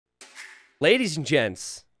Ladies and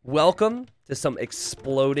gents, welcome to some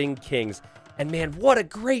Exploding Kings. And man, what a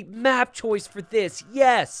great map choice for this.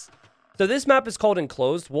 Yes. So this map is called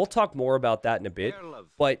Enclosed. We'll talk more about that in a bit.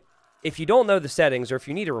 But if you don't know the settings, or if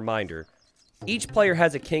you need a reminder, each player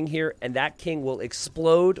has a king here, and that king will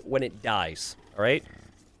explode when it dies. All right?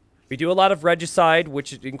 We do a lot of regicide,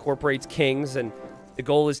 which incorporates kings, and the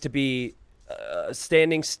goal is to be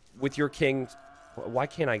standing with your king. Why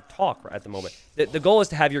can't I talk at the moment? The goal is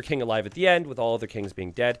to have your king alive at the end, with all other kings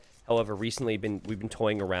being dead. However, recently we've been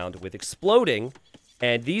toying around with exploding,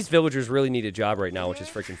 and these villagers really need a job right now, which is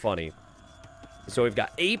freaking funny. So we've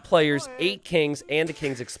got 8 players, 8 kings, and the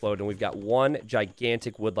kings explode, and we've got one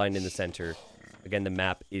gigantic woodline in the center. Again, the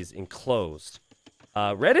map is Enclosed.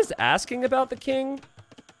 Red is asking about the king,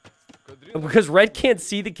 because Red can't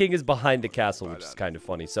see the king is behind the castle, which is kind of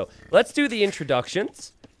funny. So let's do the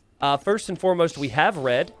introductions. First and foremost, we have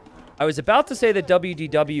Red. I was about to say that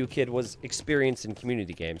WDW Kid was experienced in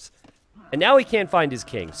community games, and now he can't find his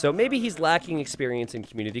king. So maybe he's lacking experience in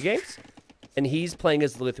community games, and he's playing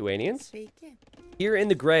as the Lithuanians. Here in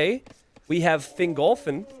the gray, we have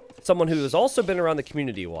Fingolfin, someone who has also been around the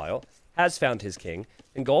community a while, has found his king.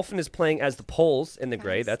 Fingolfin is playing as the Poles in the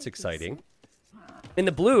gray. That's exciting. In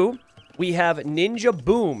the blue, we have Ninja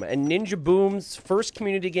Boom, and Ninja Boom's first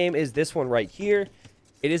community game is this one right here.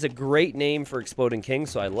 It is a great name for Exploding King,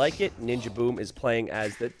 so I like it. Ninja Boom is playing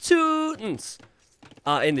as the Teutons.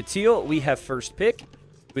 In the teal, we have First Pick,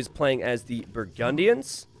 who is playing as the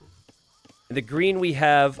Burgundians. In the green, we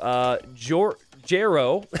have Jero.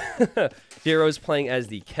 Jero is playing as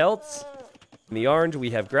the Celts. In the orange,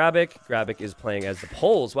 we have Grabic. Grabic is playing as the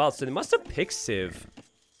Poles. Wow, so they must have picked Civ.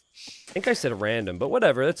 I think I said random, but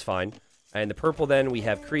whatever, that's fine. And the purple, then, we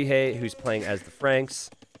have Krihe, who's playing as the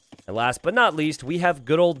Franks. And last but not least, we have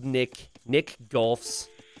good old Nick. Nick Golfs.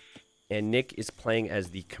 And Nick is playing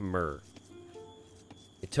as the Khmer.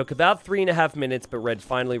 It took about 3.5 minutes, but Red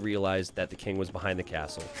finally realized that the king was behind the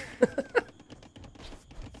castle.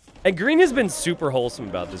 And Green has been super wholesome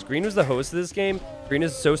about this. Green was the host of this game. Green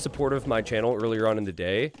is so supportive of my channel earlier on in the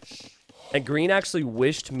day. And Green actually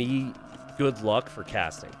wished me good luck for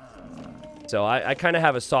casting. So I kind of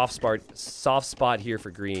have a soft spot here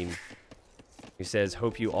for Green. He says,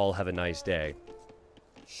 hope you all have a nice day.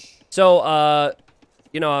 So,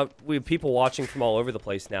 you know, we have people watching from all over the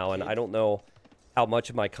place now, and I don't know how much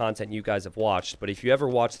of my content you guys have watched, but if you ever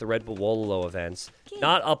watch the Red Bull Wololo events,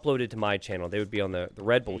 not uploaded to my channel, they would be on the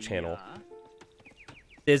Red Bull channel.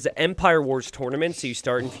 There's the Empire Wars tournament, so you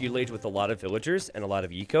start in Feudal Age with a lot of villagers and a lot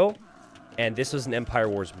of eco, and this was an Empire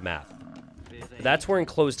Wars map. That's where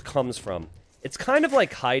Enclosed comes from. It's kind of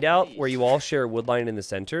like Hideout, where you all share a woodline in the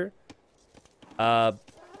center.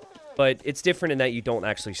 But it's different in that you don't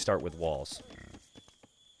actually start with walls.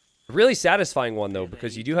 A really satisfying one, though,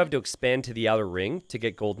 because you do have to expand to the outer ring to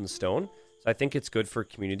get golden stone. So I think it's good for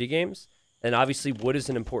community games. And obviously, wood is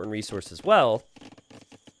an important resource as well.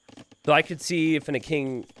 So I could see if in a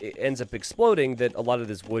king ends up exploding that a lot of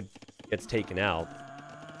this wood gets taken out.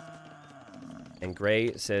 And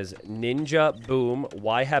Gray says, Ninja Boom,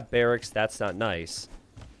 why have barracks? That's not nice.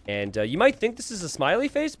 And you might think this is a smiley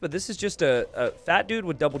face, but this is just a fat dude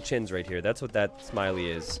with double chins right here. That's what that smiley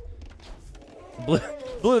is.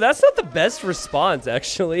 Blue, that's not the best response,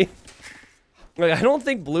 actually. Like, I don't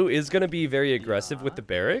think Blue is going to be very aggressive with the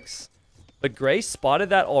barracks. But Gray spotted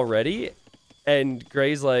that already. And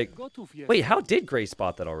Gray's like, wait, how did Gray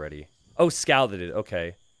spot that already? Oh, scouted it.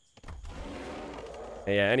 Okay.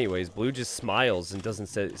 Yeah, anyways, Blue just smiles and doesn't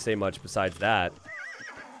say much besides that.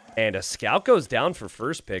 And a scout goes down for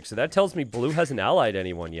First Pick, so that tells me Blue hasn't allied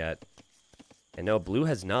anyone yet. And no, Blue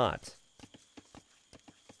has not.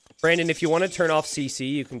 Brandon, if you want to turn off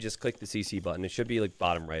CC, you can just click the CC button. It should be like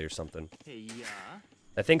bottom right or something.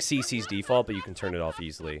 I think CC's default, but you can turn it off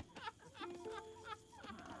easily.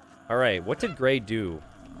 Alright, what did Gray do?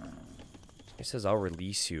 He says, I'll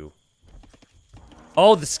release you.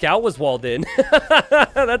 Oh, the scout was walled in.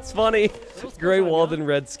 That's funny. Gray walled in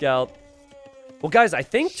Red Scout. Well, guys, I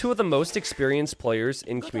think 2 of the most experienced players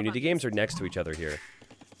in community games are next to each other here.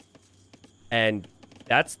 And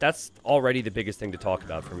that's already the biggest thing to talk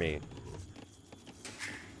about for me.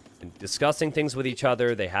 And discussing things with each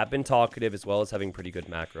other, they have been talkative as well as having pretty good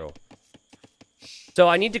macro. So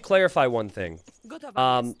I need to clarify one thing.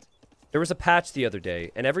 There was a patch the other day,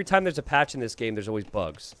 and every time there's a patch in this game, there's always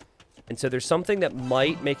bugs. And so there's something that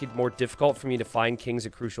might make it more difficult for me to find kings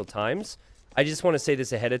at crucial times. I just want to say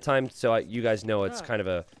this ahead of time so you guys know it's kind of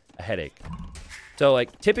a headache. So,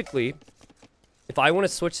 like, typically, if I want to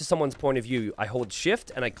switch to someone's point of view, I hold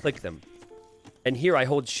shift and I click them. And here I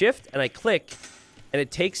hold shift and I click, and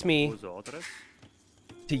it takes me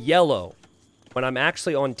to yellow. when I'm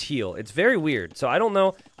actually on teal. It's very weird. So I don't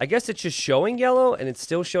know. I guess it's just showing yellow, and it's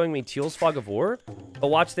still showing me teal's Fog of War. But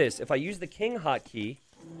watch this. If I use the king hotkey...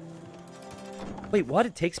 Wait, what?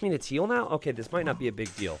 It takes me to teal now? Okay, this might not be a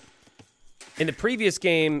big deal. In the previous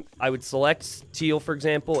game, I would select teal, for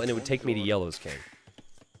example, and it would take me to yellow's king.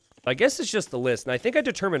 I guess it's just the list, and I think I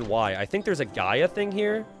determined why. I think there's a Gaia thing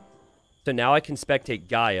here. So now I can spectate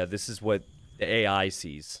Gaia. This is what the AI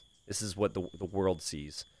sees. This is what the world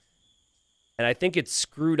sees. And I think it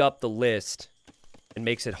screwed up the list and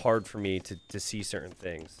makes it hard for me to see certain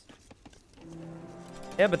things.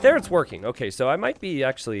 Yeah, but there it's working. Okay, so I might be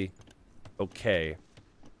actually okay.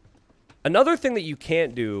 Another thing that you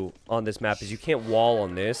can't do on this map is you can't wall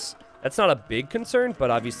on this. That's not a big concern,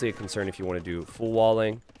 but obviously a concern if you want to do full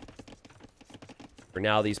walling. For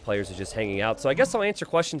now, these players are just hanging out. So I guess I'll answer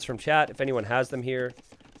questions from chat if anyone has them here.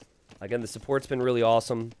 Again, the support's been really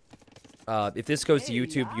awesome. If this goes to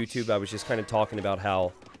YouTube, I was just kind of talking about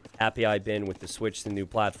how happy I've been with the Switch, the new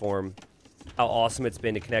platform. How awesome it's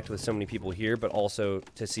been to connect with so many people here, but also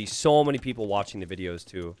to see so many people watching the videos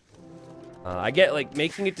too. I get, like,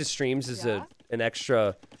 making it to streams is an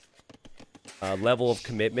extra level of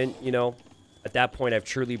commitment, you know. At that point, I've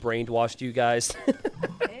truly brainwashed you guys.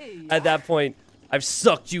 At that point, I've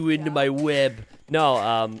sucked you into my web.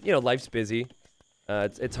 No, you know, life's busy.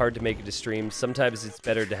 It's hard to make it to streams. Sometimes it's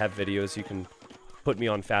better to have videos. You can put me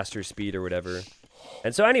on faster speed or whatever.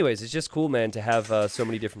 And so anyways, it's just cool, man, to have so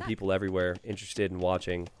many different people everywhere interested in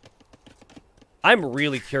watching. I'm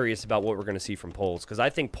really curious about what we're going to see from polls, because I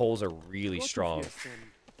think polls are really strong.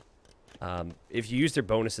 If you use their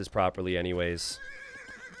bonuses properly anyways.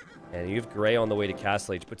 And you have Gray on the way to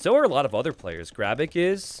Castle Age, but so are a lot of other players. Gravic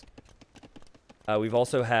is. We've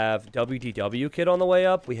also have WDW Kid on the way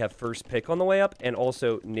up. We have First Pick on the way up, and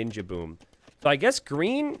also Ninja Boom. So I guess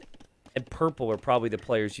green and purple are probably the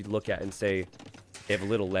players you'd look at and say they have a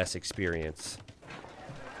little less experience.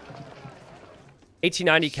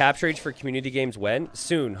 1890 capture age for community games when?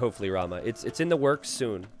 Soon, hopefully, Rama. It's in the works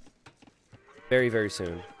soon. Very, very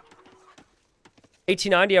soon.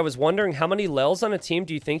 1890, I was wondering how many Lels on a team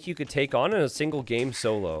do you think you could take on in a single game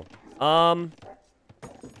solo? I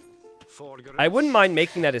wouldn't mind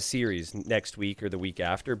making that a series next week or the week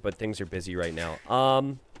after, but things are busy right now.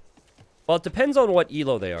 Well, it depends on what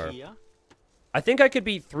elo they are. I think I could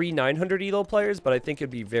beat 3 900 elo players, but I think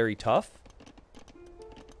it'd be very tough.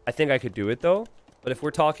 I think I could do it, though. But if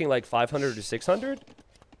we're talking like 500 or 600,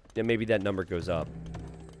 then maybe that number goes up.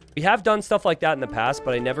 We have done stuff like that in the past,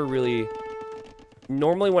 but I never really...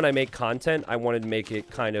 Normally when I make content, I wanted to make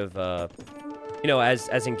it kind of, you know, as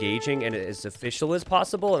engaging and as official as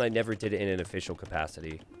possible, and I never did it in an official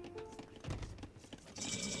capacity.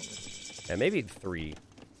 Yeah, maybe 3.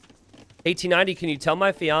 1890, can you tell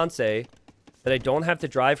my fiance that I don't have to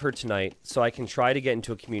drive her tonight so I can try to get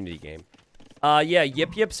into a community game? Yeah,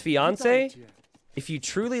 Yip Yip's fiance, if you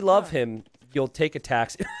truly love him, you'll take a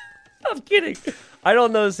taxi. I'm kidding. I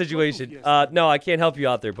don't know the situation. No, I can't help you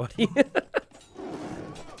out there, buddy.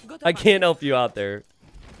 I can't help you out there.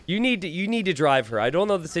 You need to drive her. I don't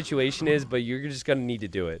know what the situation is, but you're just gonna need to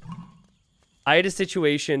do it. I had a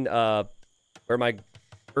situation where my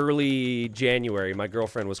early January, my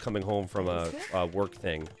girlfriend was coming home from a work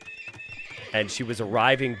thing, and she was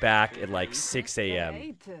arriving back at like 6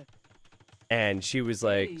 a.m. And she was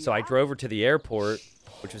like, so I drove her to the airport,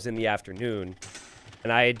 which was in the afternoon,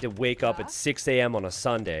 and I had to wake up at 6 a.m. on a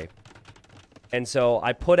Sunday. And so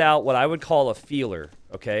I put out what I would call a feeler,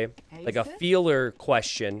 okay? Like a feeler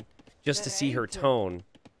question, just to see her tone.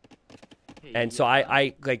 And so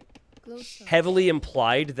I like, heavily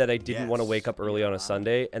implied that I didn't want to wake up early on a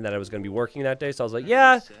Sunday, and that I was going to be working that day. So I was like,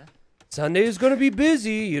 yeah, Sunday is going to be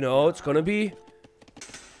busy, you know, it's going to be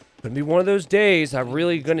one of those days. I'm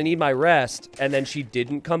really going to need my rest. And then she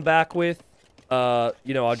didn't come back with,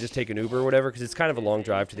 you know, I'll just take an Uber or whatever, because it's kind of a long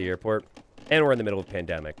drive to the airport. And we're in the middle of a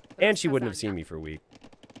pandemic. And she wouldn't have seen me for a week.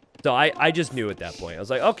 So I just knew at that point. I was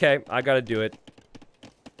like, okay, I got to do it.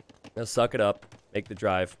 I'll suck it up. Make the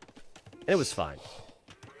drive. And it was fine.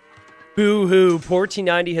 Boo-hoo. Poor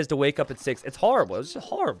T90 has to wake up at 6. It's horrible. It's just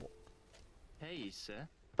horrible. Hey, sir.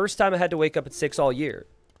 First time I had to wake up at 6 all year.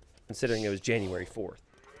 Considering it was January 4th.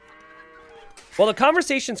 Well, the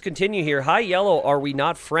conversations continue here. Hi, Yellow. Are we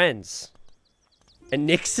not friends? And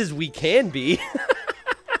Nick says we can be.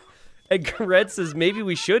 And Red says maybe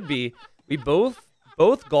we should be. We both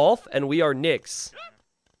golf and we are Knicks.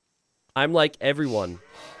 I'm like everyone.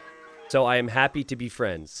 So I am happy to be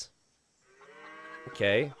friends.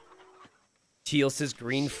 Okay. Teal says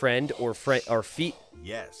green friend or feet.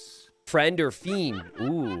 Yes. Friend or fiend.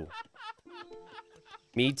 Ooh.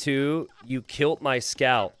 Me too. You killed my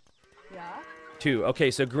scout. 2.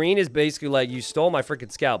 Okay, so green is basically like, you stole my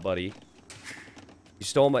freaking scout, buddy.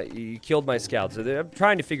 You killed my scout. So I'm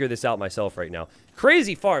trying to figure this out myself right now.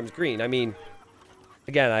 Crazy farms, green. I mean,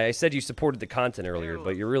 again, I said you supported the content earlier,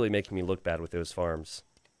 but you're really making me look bad with those farms.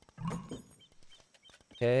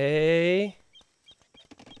 Okay.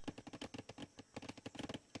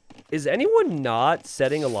 Is anyone not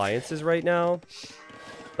setting alliances right now?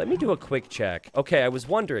 Let me do a quick check. Okay, I was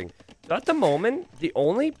wondering. So at the moment, the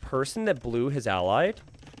only person that blue has allied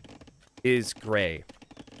is gray.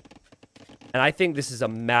 And I think this is a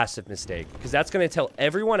massive mistake, because that's going to tell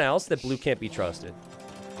everyone else that blue can't be trusted.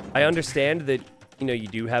 I understand that, you know, you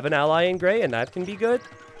do have an ally in gray, and that can be good.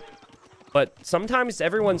 But sometimes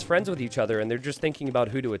everyone's friends with each other, and they're just thinking about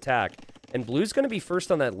who to attack. And blue's going to be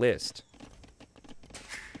first on that list.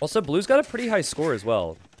 Also, blue's got a pretty high score as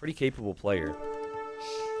well. Pretty capable player.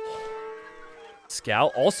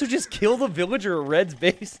 Scout also just killed a villager at red's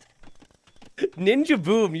base. Ninja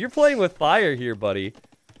Boom, you're playing with fire here, buddy.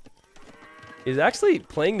 Is actually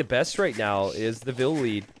playing the best right now is the Vil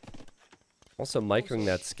lead. Also microing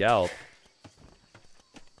that scout.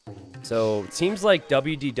 So it seems like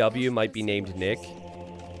WDW might be named Nick.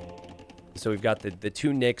 So we've got the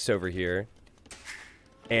 2 Nicks over here.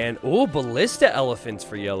 And, oh, Ballista Elephants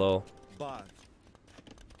for yellow.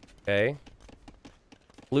 Okay.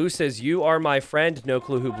 Blue says, you are my friend. No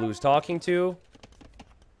clue who Blue's talking to.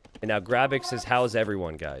 And now Grabic says, how's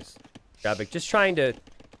everyone, guys? Grabic just trying to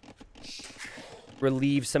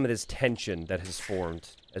relieve some of this tension that has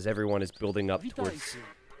formed as everyone is building up towards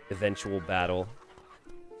eventual battle.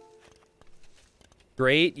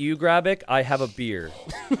 Great, you Grabic. I have a beer.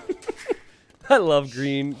 I love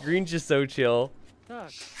green. Green's just so chill. And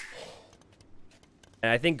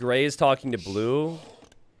I think gray is talking to blue.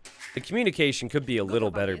 The communication could be a little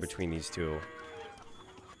better between these two.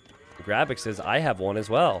 Grabic says, I have one as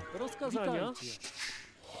well.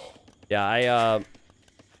 Yeah,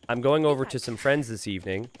 I'm going over to some friends this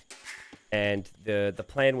evening. And the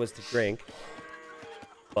plan was to drink.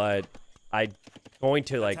 But I'm going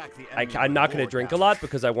to, like, I'm not going to drink a lot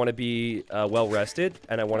because I want to be well rested.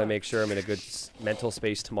 And I want to make sure I'm in a good mental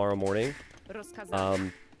space tomorrow morning.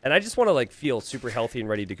 And I just want to, like, feel super healthy and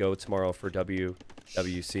ready to go tomorrow for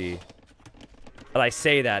WWC. But I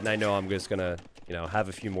say that, and I know I'm just gonna, you know, have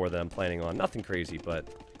a few more that I'm planning on. Nothing crazy, but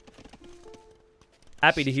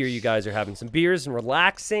happy to hear you guys are having some beers and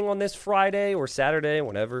relaxing on this Friday or Saturday,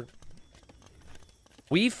 whatever.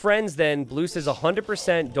 We friends then. Blue says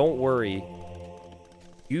 100%, don't worry.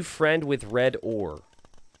 You friend with red ore.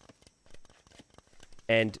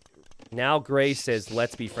 And now gray says,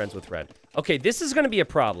 let's be friends with red. Okay, this is going to be a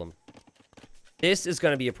problem. This is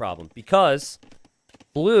going to be a problem because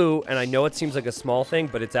blue, and I know it seems like a small thing,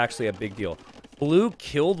 but it's actually a big deal. Blue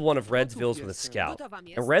killed one of red's vills with a scout,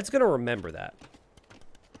 and red's going to remember that.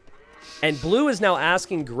 And blue is now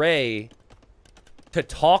asking gray to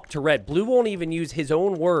talk to red. Blue won't even use his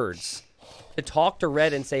own words to talk to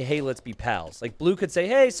red and say, hey, let's be pals. Like, blue could say,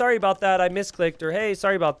 hey, sorry about that, I misclicked, or hey,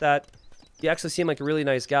 sorry about that. You actually seem like a really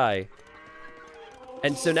nice guy.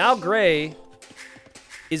 And so now gray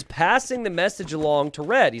is passing the message along to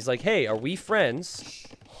red. He's like, hey, are we friends?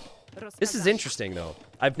 This is interesting, though.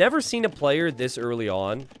 I've never seen a player this early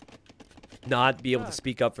on not be able to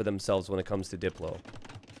speak up for themselves when it comes to Diplo.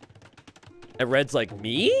 And red's like,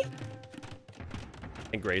 me?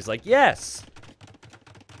 And gray's like, yes.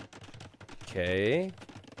 Okay.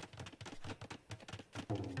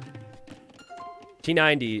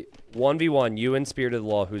 T90, 1v1, you and Spirit of the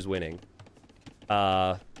Law, who's winning?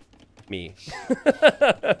 Me.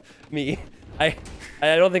 Me. I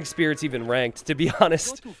don't think Spirit's even ranked, to be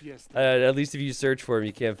honest. At least if you search for him,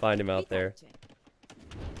 you can't find him out there.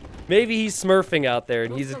 Maybe he's smurfing out there,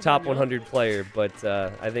 and he's a top 100 player, but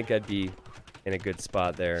I think I'd be in a good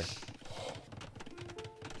spot there.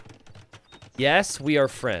 Yes, we are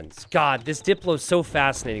friends. God, this Diplo's so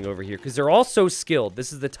fascinating over here, because they're all so skilled.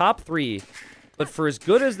 This is the top 3, but for as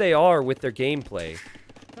good as they are with their gameplay,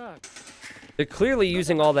 they're clearly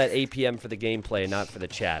using all that APM for the gameplay and not for the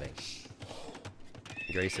chatting.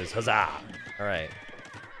 Gray says, huzzah! Alright.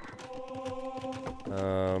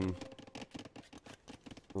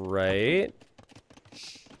 Right.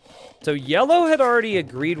 So yellow had already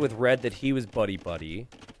agreed with red that he was buddy-buddy.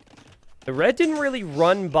 The red didn't really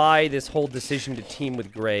run by this whole decision to team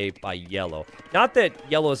with gray by yellow. Not that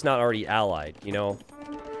yellow's not already allied, you know?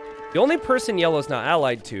 The only person yellow's not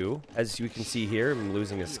allied to, as you can see here, I'm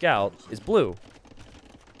losing a scout, is blue.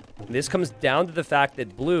 And this comes down to the fact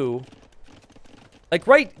that blue... Like,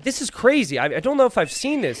 right, this is crazy. I don't know if I've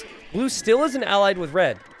seen this. Blue still isn't allied with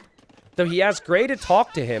red. So he asked Gray to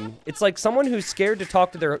talk to him. It's like someone who's scared to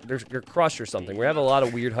talk to their crush or something. We have a lot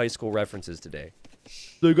of weird high school references today.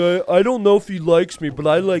 Like, I don't know if he likes me, but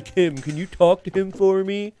I like him. Can you talk to him for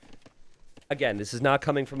me? Again, this is not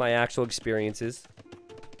coming from my actual experiences.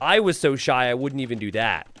 I was so shy, I wouldn't even do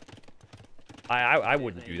that. I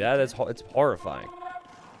wouldn't do that. It's horrifying.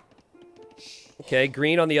 Okay,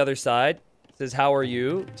 Green on the other side says, how are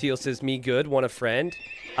you? Teal says, me good. Want a friend?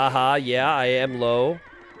 Aha, yeah, I am low.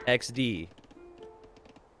 XD.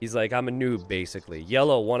 He's like, I'm a noob, basically.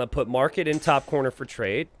 Yellow, want to put market in top corner for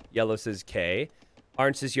trade? Yellow says K.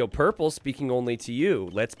 Orange says, yo, purple, speaking only to you.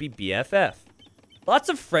 Let's be BFF. Lots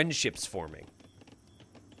of friendships forming.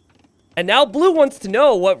 And now blue wants to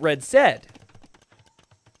know what red said.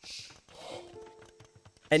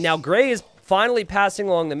 And now gray is finally passing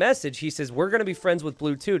along the message. He says, we're going to be friends with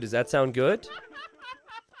blue too. Does that sound good?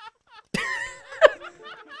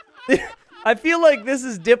 I feel like this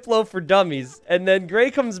is Diplo for dummies. And then Gray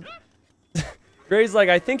comes... Gray's like,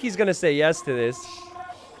 I think he's going to say yes to this.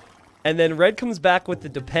 And then Red comes back with the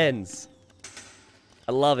depends.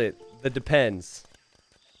 I love it. The depends.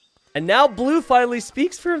 And now Blue finally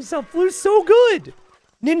speaks for himself. Blue's so good.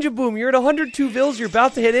 Ninja Boom, you're at 102 vills. You're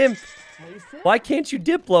about to hit him. Why can't you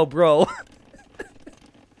Diplo, bro?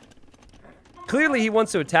 Clearly, he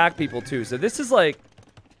wants to attack people, too. So this is like...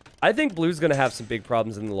 I think Blue's going to have some big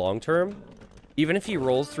problems in the long term. Even if he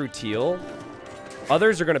rolls through Teal,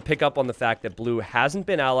 others are going to pick up on the fact that Blue hasn't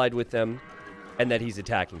been allied with them and that he's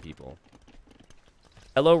attacking people.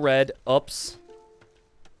 Hello, Red. Ups.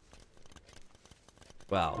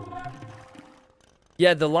 Wow.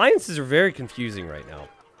 Yeah, the alliances are very confusing right now.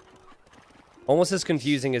 Almost as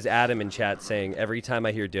confusing as Adam in chat saying, every time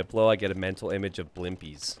I hear Diplo, I get a mental image of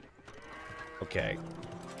blimpies. Okay.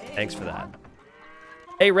 Thanks for that.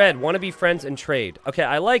 Hey, Red, want to be friends and trade? Okay,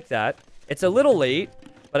 I like that. It's a little late,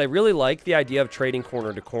 but I really like the idea of trading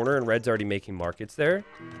corner to corner, and Red's already making markets there.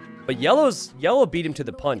 But Yellow beat him to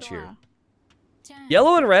the punch here.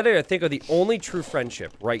 Yellow and Red, I think, are the only true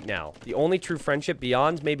friendship right now. The only true friendship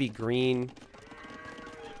beyond maybe Green.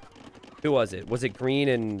 Who was it? Was it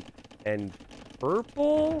Green and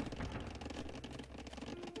Purple?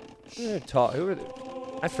 Who are they?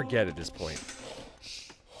 I forget at this point.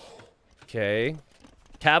 Okay.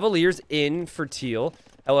 Cavaliers in for Teal.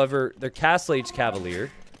 However, they're Castle Age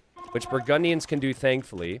Cavalier, which Burgundians can do,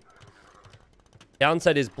 thankfully.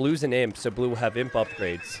 Downside is Blue's an Imp, so Blue will have Imp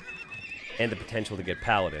upgrades and the potential to get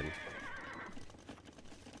Paladin.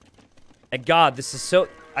 And God, this is so...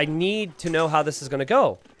 I need to know how this is going to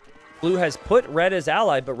go. Blue has put Red as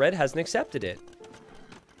ally, but Red hasn't accepted it.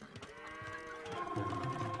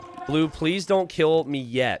 Blue, please don't kill me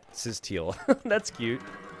yet, says Teal. That's cute.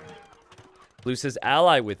 Blue says,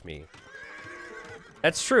 ally with me.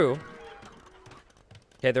 That's true.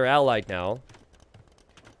 Okay, they're allied now.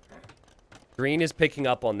 Green is picking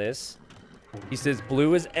up on this. He says,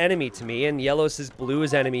 blue is enemy to me, and yellow says, blue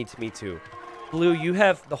is enemy to me too. Blue, you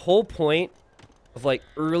have the whole point of, like,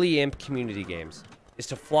 early Imp community games is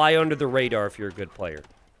to fly under the radar if you're a good player.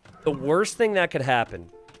 The worst thing that could happen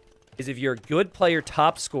is if you're a good player,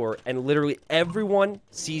 top scorer, and literally everyone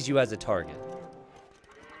sees you as a target.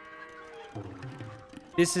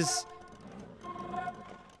 This is...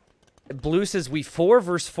 Blue says, we 4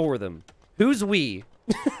 versus 4 them. Who's we?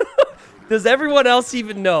 Does everyone else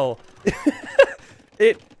even know?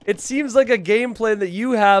 It seems like a game plan that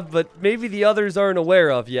you have, but maybe the others aren't aware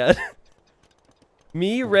of yet.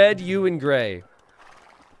 Me, Red, you, and Gray.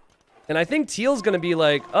 And I think Teal's going to be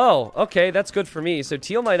like, oh, okay, that's good for me. So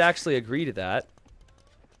Teal might actually agree to that.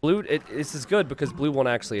 Blue, this is good because Blue won't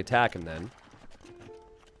actually attack him then.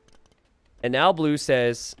 And now Blue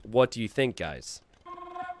says, what do you think, guys?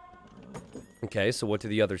 Okay, so what do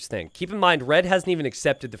the others think? Keep in mind, Red hasn't even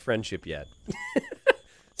accepted the friendship yet.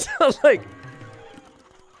 So, like...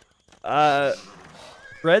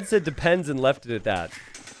 Red said depends and left it at that.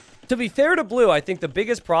 To be fair to Blue, I think the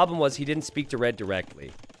biggest problem was he didn't speak to Red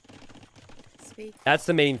directly. That's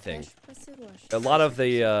the main thing. A lot of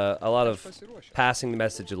passing the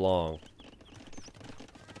message along.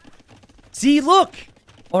 See, look!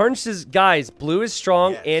 Orange says, guys, Blue is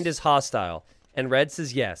strong and is hostile. And Red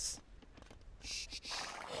says yes.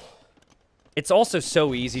 It's also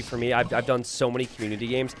so easy for me. I've done so many community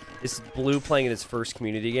games. This is Blue playing in his first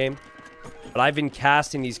community game. But I've been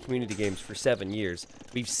casting these community games for 7 years.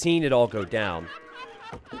 We've seen it all go down.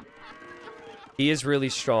 He is really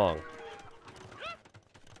strong.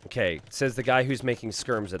 Okay, says the guy who's making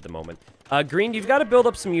skirms at the moment. Green, you've got to build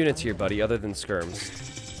up some units here, buddy, other than skirms.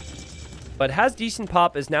 But has decent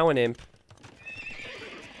pop, is now an Imp.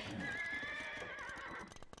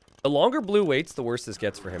 The longer blue waits, the worse this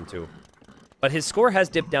gets for him, too. But his score has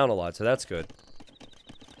dipped down a lot, so that's good.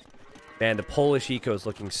 Man, the Polish eco is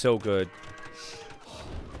looking so good.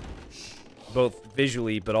 Both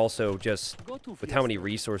visually, but also just with how many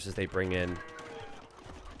resources they bring in.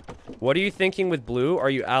 What are you thinking with blue? Are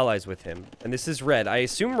you allies with him? And this is red. I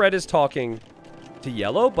assume red is talking to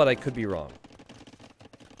yellow, but I could be wrong.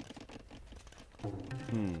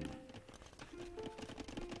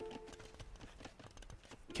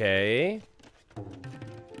 Okay.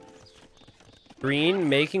 Green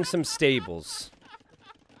making some stables.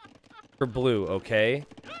 For blue, okay?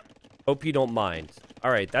 Hope you don't mind.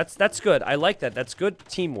 Alright, that's good. I like that. That's good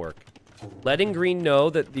teamwork. Letting green know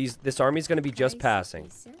that this army is going to be just passing.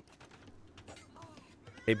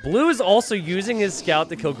 Okay, blue is also using his scout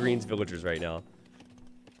to kill green's villagers right now.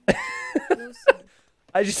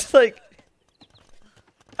 I just like...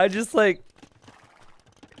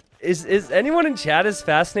 Is anyone in chat as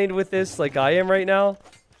fascinated with this like I am right now?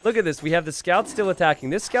 Look at this. We have the scout still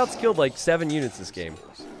attacking. This scout's killed like 7 units this game.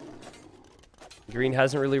 Green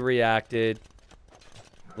hasn't really reacted.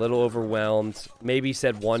 A little overwhelmed. Maybe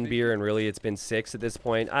said 1 beer and really it's been 6 at this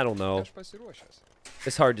point. I don't know.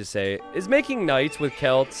 It's hard to say. Is making knights with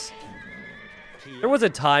Celts. There was a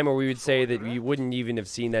time where we would say that we wouldn't even have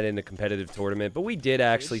seen that in a competitive tournament, but we did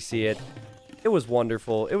actually see it. It was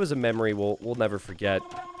wonderful. It was a memory we'll never forget.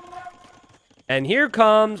 And here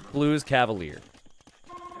comes Blue's Cavalier.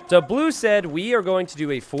 So Blue said we are going to do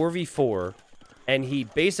a 4v4, and he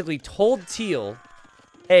basically told Teal,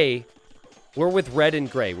 hey, we're with red and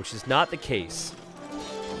gray, which is not the case.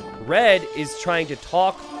 Red is trying to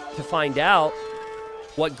talk to find out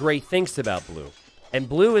what gray thinks about blue. And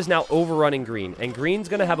blue is now overrunning green, and green's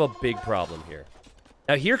going to have a big problem here.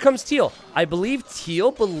 Now here comes Teal. I believe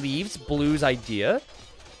Teal believes blue's idea.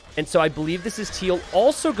 And so I believe this is Teal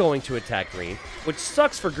also going to attack green, which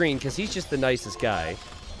sucks for green because he's just the nicest guy.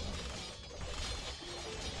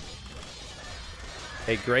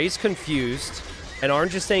 Hey, gray's confused, and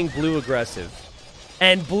orange is saying blue aggressive.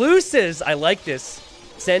 And blue says, I like this,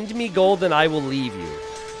 send me gold and I will leave you.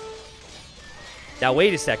 Now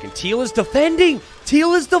wait a second, Teal is defending!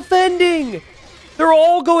 Teal is defending! They're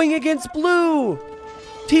all going against blue!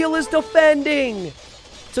 Teal is defending!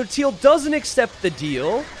 So Teal doesn't accept the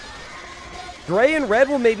deal. Gray and red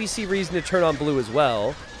will maybe see reason to turn on blue as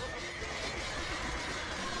well.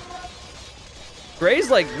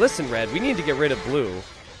 Gray's like, listen, red, we need to get rid of blue.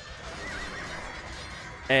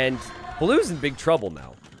 And blue's in big trouble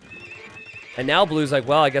now. And now blue's like,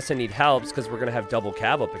 well, I guess I need help because we're going to have double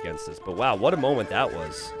cav up against us. But wow, what a moment that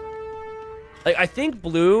was. Like, I think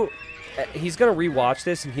blue, he's going to rewatch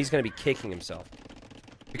this and he's going to be kicking himself.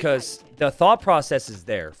 Because the thought process is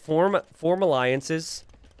there. Form alliances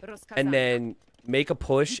and then make a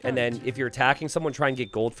push. And then if you're attacking someone, try and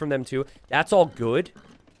get gold from them too. That's all good.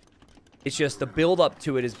 It's just the build up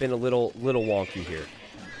to it has been a little wonky here.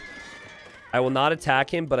 I will not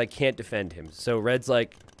attack him, but I can't defend him. So red's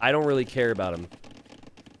like, I don't really care about him.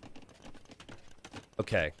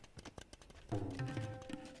 Okay.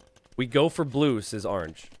 We go for blue, says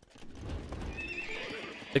orange.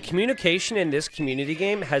 The communication in this community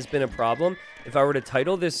game has been a problem. If I were to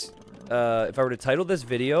title this,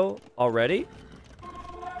 video already,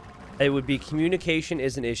 it would be communication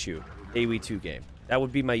is an issue. AoE2 game. That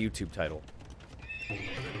would be my YouTube title.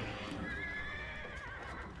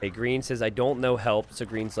 Hey, green says I don't know help. So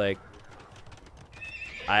green's like,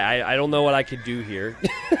 I don't know what I could do here.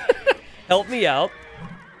 Help me out.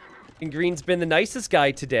 And green's been the nicest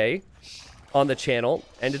guy today on the channel.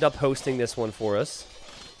 Ended up hosting this one for us.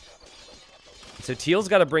 So Teal's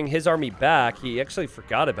got to bring his army back. He actually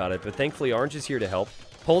forgot about it, but thankfully orange is here to help.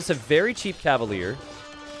 Poles have very cheap Cavalier.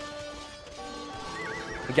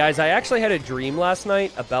 And guys, I actually had a dream last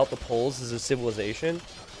night about the Poles as a civilization.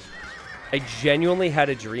 I genuinely had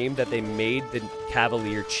a dream that they made the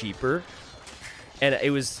Cavalier cheaper. And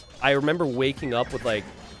it was, I remember waking up with like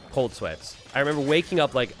cold sweats. I remember waking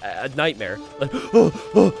up like a nightmare. Like,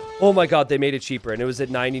 oh my God, they made it cheaper. And it was at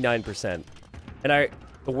 99%. And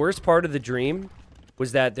the worst part of the dream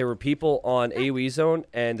was that there were people on AoE Zone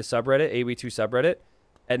and the subreddit, AoE2 subreddit,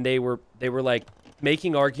 and they were like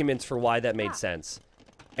making arguments for why that made sense.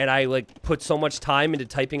 And I like put so much time into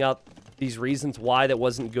typing out these reasons why that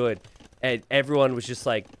wasn't good. And everyone was just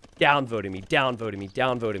like downvoting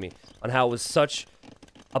me on how it was such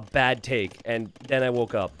a bad take. And then I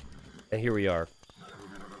woke up and here we are.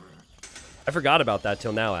 I forgot about that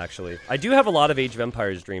till now, actually. I do have a lot of Age of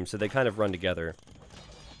Empires dreams, so they kind of run together.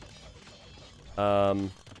 So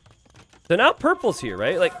now purple's here,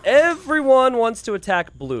 right? Like, everyone wants to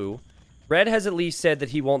attack blue. Red has at least said that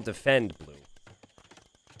he won't defend blue.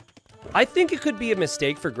 I think it could be a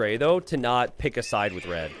mistake for Gray, though, to not pick a side with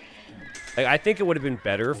red. Like, I think it would have been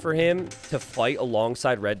better for him to fight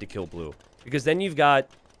alongside red to kill blue. Because then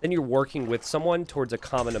you're working with someone towards a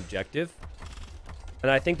common objective.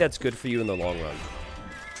 And I think that's good for you in the long run.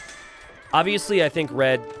 Obviously, I think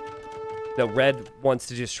red wants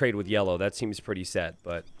to just trade with yellow. That seems pretty set,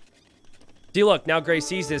 but... See, look, now Gray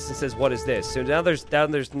sees this and says, what is this? So now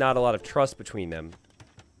there's not a lot of trust between them.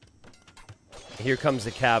 Here comes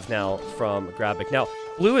the Cav now from Grabic. Now,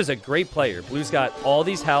 blue is a great player. Blue's got all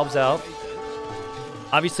these halves out.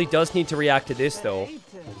 Obviously does need to react to this, though.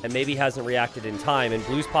 And maybe hasn't reacted in time. And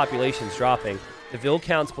blue's population's dropping. The Vil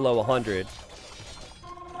count's below 100.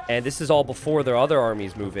 And this is all before their other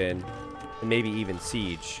armies move in. And maybe even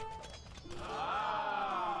siege.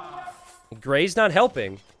 Gray's not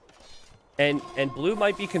helping. And blue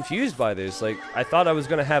might be confused by this. Like, I thought I was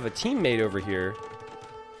going to have a teammate over here.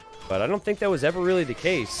 But I don't think that was ever really the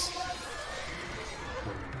case.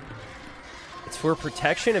 It's for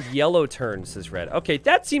protection of yellow turns, says red. Okay,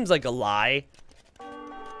 that seems like a lie.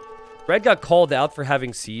 Red got called out for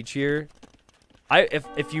having siege here.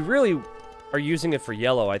 If you really are using it for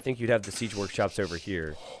yellow, I think you'd have the siege workshops over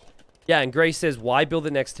here. Yeah, and Gray says, why build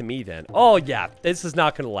it next to me then? Oh, yeah, this is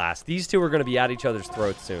not going to last. These two are going to be at each other's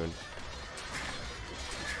throats soon.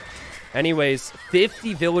 Anyways,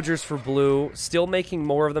 50 villagers for blue. Still making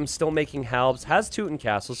more of them. Still making halves. Has Teuton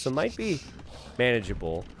castles, so might be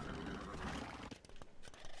manageable.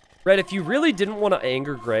 Red, if you really didn't want to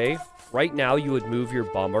anger Gray, right now you would move your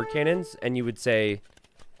bombard cannons, and you would say,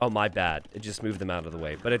 oh, my bad. It just moved them out of the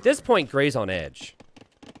way. But at this point, Gray's on edge.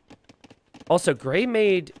 Also, Gray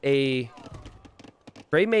made a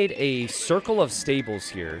circle of stables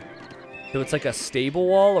here. So it's like a stable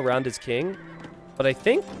wall around his king. But I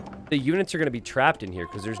think the units are going to be trapped in here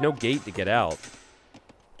because there's no gate to get out.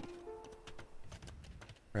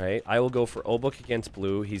 Right, I will go for Obuk against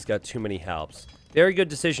blue. He's got too many halves. Very good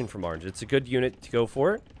decision from orange. It's a good unit to go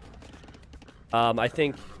for it. I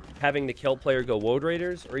think having the Kill player go Woad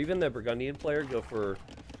Raiders, or even the Burgundian player go for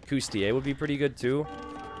Coustier would be pretty good too.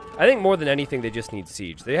 I think more than anything, they just need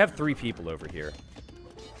siege. They have 3 people over here.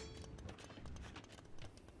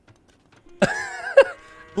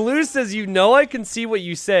 Blue says, you know I can see what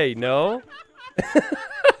you say, no?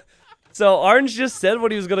 So orange just said what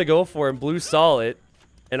he was going to go for, and blue saw it.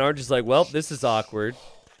 And orange is like, well, this is awkward.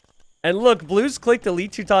 And look, blue's clicked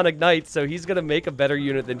Elite Teutonic Knights, so he's going to make a better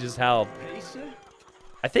unit than just Halb.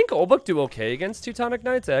 I think Obuk do okay against Teutonic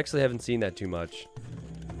Knights. I actually haven't seen that too much.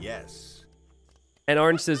 Yes. And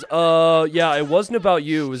orange says, yeah, it wasn't about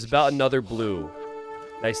you. It was about another blue.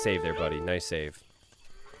 Nice save there, buddy. Nice save.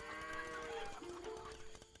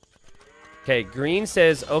 Okay, green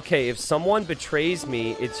says, okay, if someone betrays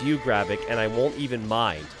me, it's you, Grabic, and I won't even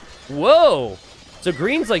mind. Whoa! So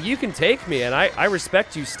green's like, you can take me, and I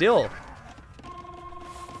respect you still.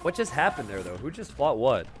 What just happened there, though? Who just fought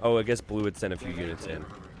what? Oh, I guess blue had sent a few units in.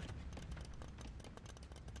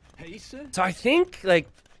 So I think, like,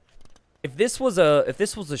 if this was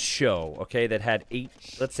a show, okay, that had 8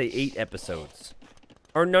 episodes.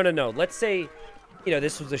 Or no. Let's say, you know,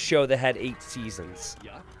 this was a show that had 8 seasons.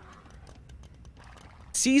 Yeah.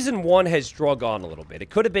 Season 1 has drug on a little bit. It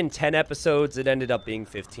could have been 10 episodes. It ended up being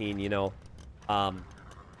 15, you know.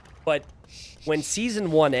 But when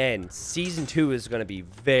Season 1 ends, Season 2 is going to be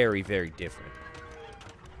very, very different.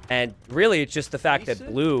 And really, it's just the fact that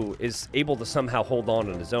blue is able to somehow hold on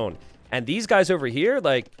his own. And these guys over here,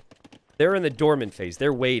 like, they're in the dormant phase.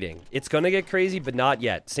 They're waiting. It's going to get crazy, but not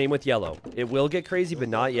yet. Same with yellow. It will get crazy, but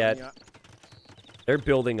not yet. They're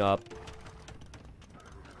building up.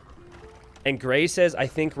 And Gray says, I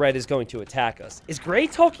think red is going to attack us. Is Gray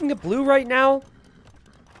talking to blue right now?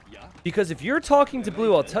 Yeah. Because if you're talking to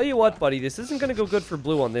blue, I'll tell you what, buddy. This isn't going to go good for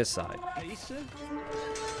blue on this side.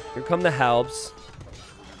 Here come the Halbs.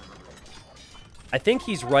 I think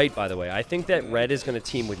he's right, by the way. I think that red is going to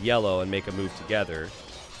team with yellow and make a move together.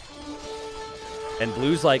 And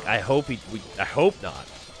blue's like, I hope not.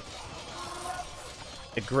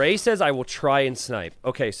 And Gray says, I will try and snipe.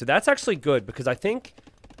 Okay, so that's actually good because I think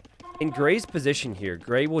in Gray's position here,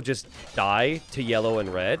 Gray will just die to yellow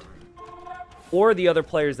and red. Or the other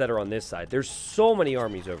players that are on this side. There's so many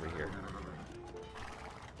armies over here.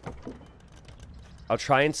 I'll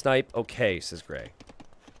try and snipe. Okay, says Gray.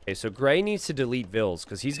 Okay, so Gray needs to delete Vils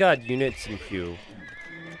because he's got units in queue.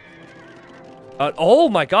 Oh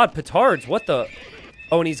my god, petards. What the?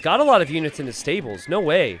 Oh, and he's got a lot of units in his stables. No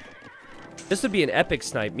way. This would be an epic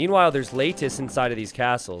snipe. Meanwhile, there's Latus inside of these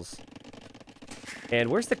castles. And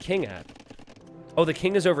where's the king at? Oh, the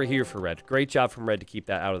king is over here for red. Great job from red to keep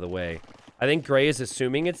that out of the way. I think Gray is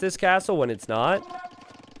assuming it's this castle when it's not.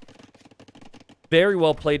 Very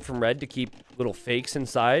well played from red to keep little fakes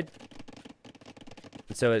inside.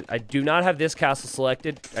 And so I do not have this castle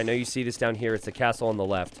selected. I know you see this down here. It's the castle on the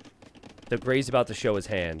left. So Gray's about to show his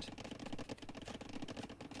hand.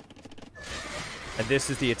 And this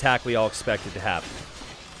is the attack we all expected to happen.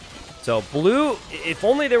 So blue, if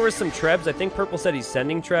only there were some trebs. I think purple said he's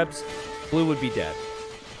sending trebs. Blue would be dead.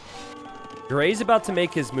 Gray's about to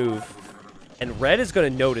make his move. And red is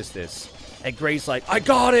going to notice this. And Gray's like, I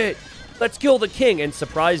got it! Let's kill the king! And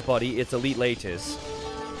surprise, buddy, it's Elite Laetus.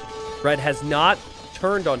 Red has not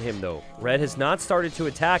turned on him, though. Red has not started to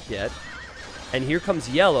attack yet. And here comes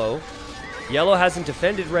yellow. Yellow hasn't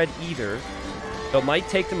defended red either. So it might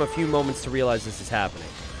take them a few moments to realize this is happening.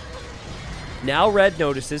 Now red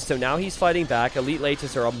notices, so now he's fighting back. Elite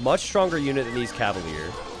Laetus are a much stronger unit than these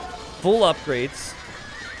Cavalier. Full upgrades.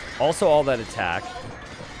 Also all that attack.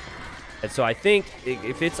 And so I think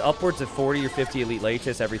if it's upwards of 40 or 50 Elite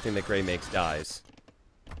Laetus, everything that Gray makes dies.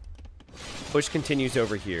 Push continues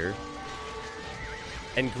over here.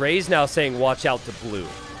 And Gray's now saying, watch out to blue.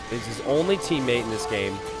 He's his only teammate in this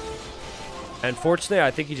game. Unfortunately,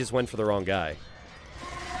 I think he just went for the wrong guy.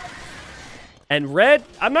 And red,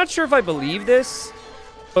 I'm not sure if I believe this,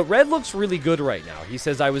 but red looks really good right now. He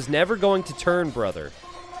says, I was never going to turn, brother.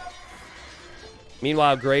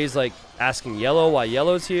 Meanwhile, Gray's like asking yellow why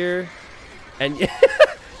yellow's here. And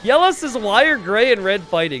yellow says, why are Gray and red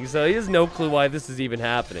fighting? So he has no clue why this is even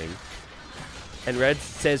happening. And red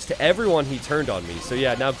says to everyone he turned on me. So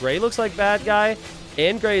yeah, now Gray looks like bad guy.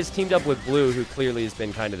 And Gray is teamed up with blue, who clearly has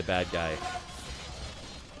been kind of the bad guy.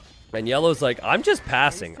 And yellow's like, I'm just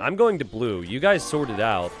passing. I'm going to blue. You guys sort it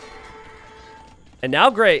out. And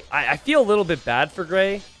now Gray, I feel a little bit bad for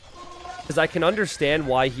Gray. Because I can understand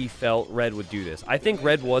why he felt red would do this. I think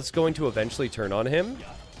red was going to eventually turn on him.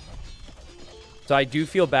 So I do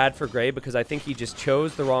feel bad for Gray because I think he just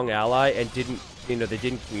chose the wrong ally and didn't, you know, they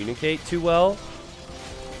didn't communicate too well.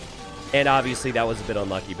 And obviously that was a bit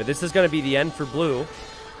unlucky. But this is going to be the end for blue.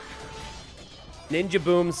 Ninja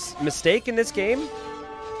Boom's mistake in this game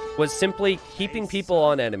was simply keeping people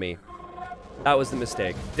on enemy. That was the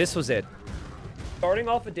mistake. This was it. Starting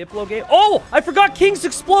off a Diplo game. Oh, I forgot Kings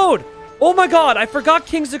Explode. Oh my god, I forgot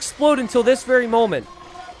Kings Explode until this very moment.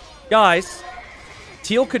 Guys,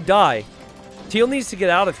 Teal could die. Teal needs to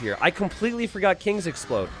get out of here. I completely forgot Kings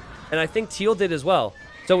Explode. And I think Teal did as well.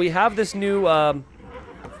 So we have this new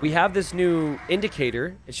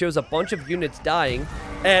indicator. It shows a bunch of units dying.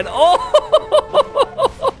 And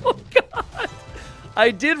oh god.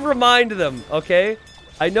 I did remind them, okay?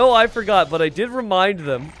 I know I forgot, but I did remind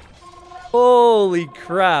them. Holy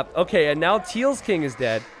crap. Okay, and now Teal's king is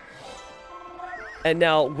dead. And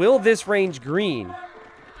now, will this range green?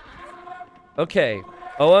 Okay.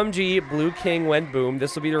 OMG, blue king went boom.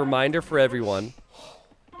 This will be the reminder for everyone.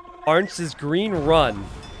 Arntz's green run.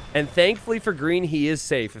 And thankfully for green, he is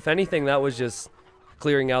safe. If anything, that was just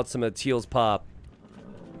clearing out some of Teal's pop.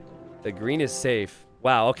 The green is safe.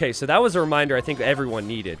 Wow, okay, so that was a reminder I think everyone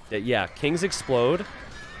needed. That, yeah, Kings Explode.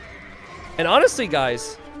 And honestly,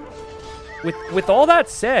 guys, with all that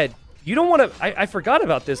said, you don't want to... I forgot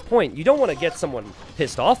about this point. You don't want to get someone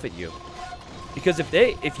pissed off at you. Because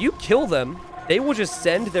if you kill them, they will just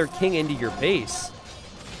send their king into your base.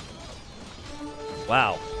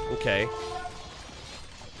 Wow, okay.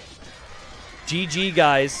 GG,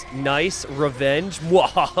 guys. Nice revenge.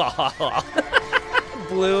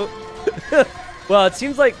 Blue. Well, it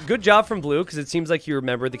seems like good job from blue, because it seems like you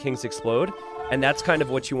remembered the Kings Explode. And that's kind of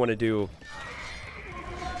what you want to do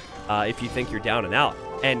if you think you're down and out.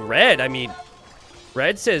 And red, I mean,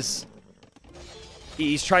 red says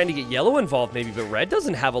he's trying to get yellow involved maybe, but red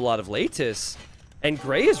doesn't have a lot of Laetus. And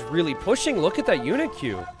gray is really pushing. Look at that unit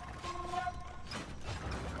queue.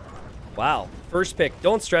 Wow. First pick.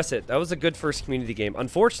 Don't stress it. That was a good first community game.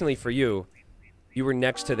 Unfortunately for you, you were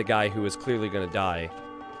next to the guy who was clearly going to die.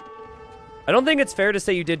 I don't think it's fair to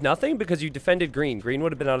say you did nothing because you defended green. Green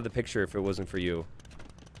would have been out of the picture if it wasn't for you.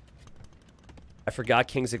 I forgot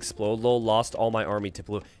Kings Explode. Lol, lost all my army to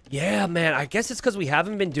blue. Yeah, man. I guess it's because we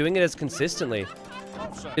haven't been doing it as consistently.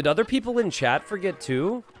 Did other people in chat forget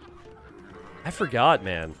too? I forgot,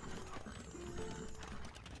 man.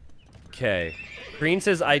 Okay. Green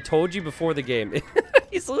says, I told you before the game.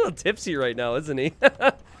 He's a little tipsy right now, isn't he?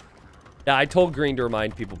 Yeah, I told Green to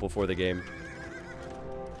remind people before the game.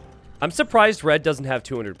 I'm surprised red doesn't have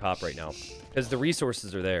 200 pop right now. Because the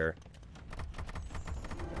resources are there.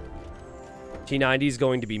 T90 is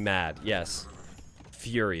going to be mad. Yes.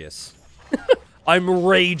 Furious. I'm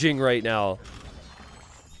raging right now.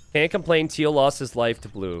 Can't complain. Teal lost his life to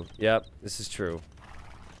blue. Yep, this is true.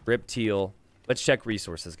 Rip Teal. Let's check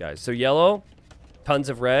resources, guys. So yellow, tons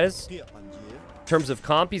of res. terms of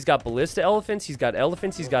comp, he's got ballista elephants, he's got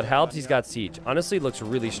elephants, he's got halbs, he's got siege. Honestly, looks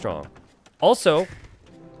really strong. Also,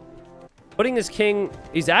 putting his king...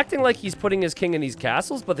 He's acting like he's putting his king in these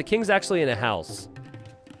castles, but the king's actually in a house.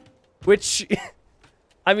 Which...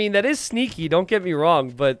 I mean, that is sneaky, don't get me wrong,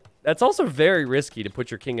 but that's also very risky to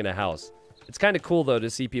put your king in a house. It's kind of cool, though, to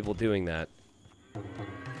see people doing that.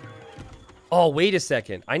 Oh, wait a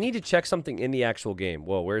second. I need to check something in the actual game.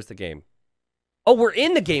 Whoa, where's the game? Oh, we're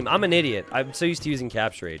in the game. I'm an idiot. I'm so used to using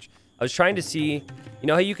Capture Age. I was trying to see... You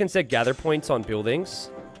know how you can set gather points on buildings?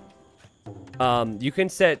 You can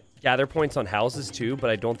set gather points on houses, too, but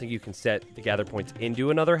I don't think you can set the gather points into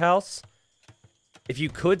another house. If you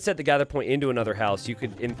could set the gather point into another house, you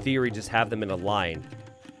could, in theory, just have them in a line.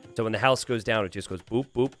 So when the house goes down, it just goes boop,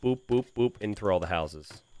 boop, boop, boop, boop, in through all the houses.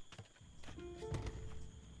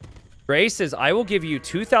 Gray says, I will give you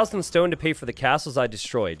 2,000 stone to pay for the castles I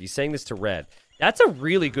destroyed. He's saying this to Red. That's a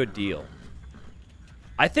really good deal.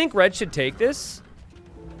 I think Red should take this.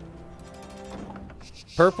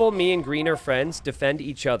 Purple, me, and Green are friends. Defend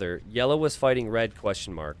each other. Yellow was fighting Red,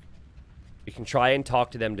 question mark. We can try and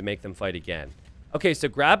talk to them to make them fight again. Okay, so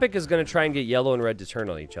Grabic is going to try and get Yellow and Red to turn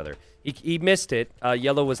on each other. He missed it.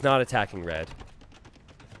 Yellow was not attacking Red.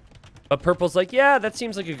 But Purple's like, yeah, that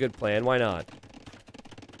seems like a good plan. Why not?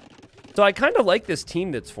 So I kind of like this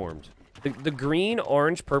team that's formed. The green,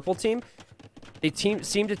 orange, purple team, they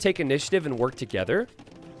seem to take initiative and work together.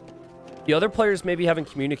 The other players maybe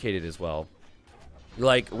haven't communicated as well.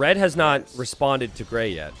 Like, Red has not responded to Gray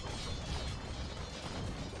yet.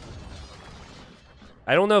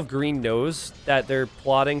 I don't know if Green knows that they're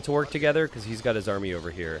plotting to work together because he's got his army over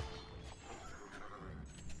here.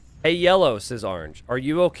 Hey, Yellow, says Orange. Are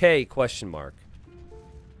you okay? Question mark.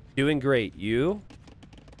 Doing great. You?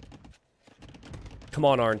 Come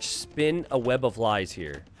on, Orange. Spin a web of lies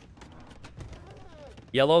here.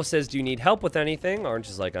 Yellow says, do you need help with anything? Orange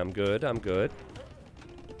is like, I'm good. I'm good.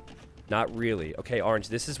 Not really. Okay, Orange,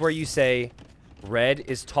 this is where you say Red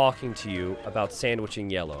is talking to you about sandwiching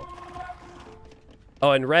Yellow.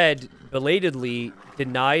 Oh, and Red belatedly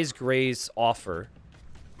denies Gray's offer.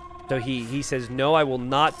 So he says, no, I will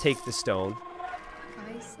not take the stone.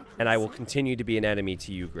 And I will continue to be an enemy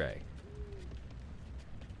to you, Gray.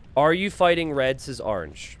 Are you fighting Red, says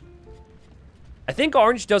Orange. I think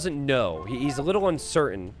Orange doesn't know. He's a little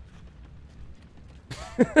uncertain.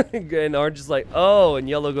 And Orange is like, oh, and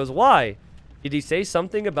Yellow goes, why? Did he say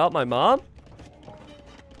something about my mom?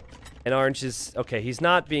 And Orange is, okay, he's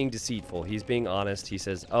not being deceitful. He's being honest. He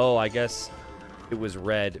says, oh, I guess it was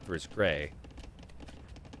Red versus Gray.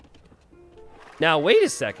 Now, wait a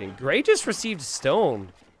second. Gray just received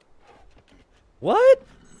stone. What?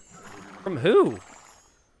 From who?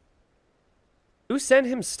 Who sent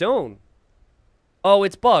him stone? Oh,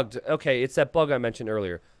 it's bugged. Okay, it's that bug I mentioned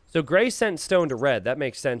earlier. So Gray sent stone to Red. That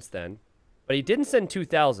makes sense then. But he didn't send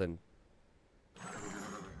 2,000.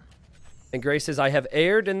 And Gray says, I have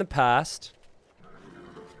erred in the past.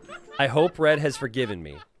 I hope Red has forgiven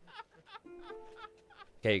me.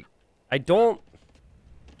 Okay, I don't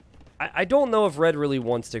know if Red really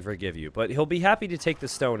wants to forgive you, but he'll be happy to take the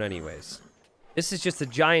stone anyways. This is just a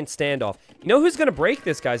giant standoff. You know who's going to break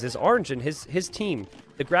this, guys, is Orange and his team,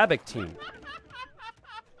 the Grabic team.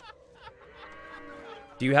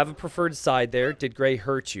 Do you have a preferred side there? Did Gray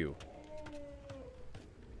hurt you?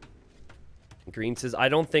 Green says, I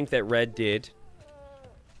don't think that Red did.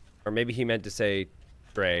 Or maybe he meant to say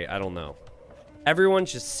Gray. I don't know.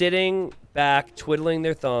 Everyone's just sitting back, twiddling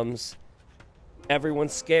their thumbs.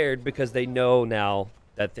 Everyone's scared because they know now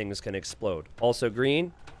that things can explode. Also,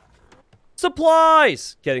 Green.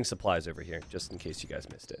 Supplies! Getting supplies over here, just in case you guys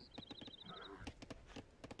missed it.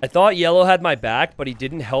 I thought Yellow had my back, but he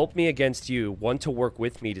didn't help me against you. Want to work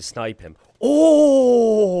with me to snipe him.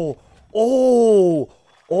 Oh! Oh!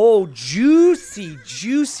 Oh, juicy,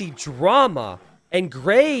 juicy drama. And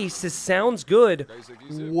Gray says, sounds good.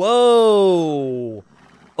 Whoa.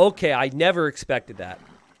 Okay, I never expected that.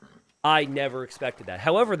 I never expected that.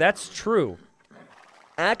 However, that's true.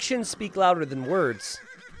 Actions speak louder than words.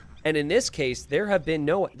 And in this case, there's been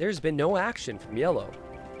no action from Yellow.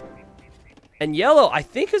 And Yellow, I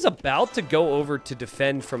think, is about to go over to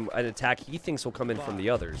defend from an attack he thinks will come in from the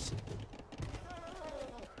others.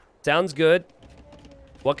 Sounds good.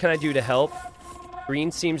 What can I do to help?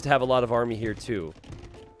 Green seems to have a lot of army here, too.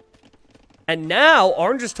 And now,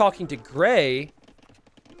 Orange is talking to Gray.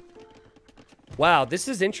 Wow, this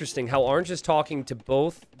is interesting how Orange is talking to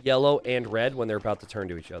both Yellow and Red when they're about to turn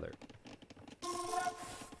to each other.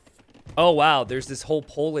 Oh, wow, there's this whole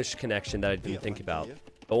Polish connection that I didn't think about.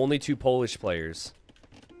 The only two Polish players.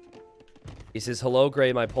 He says, hello,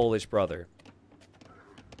 Gray, my Polish brother.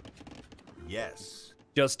 Yes.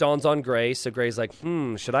 Just dawns on Gray, so Gray's like,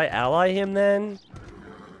 should I ally him then?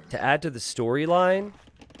 To add to the storyline?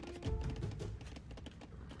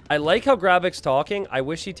 I like how Grabek's talking. I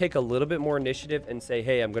wish he'd take a little bit more initiative and say,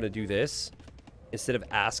 hey, I'm going to do this. Instead of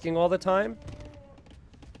asking all the time.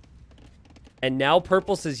 And now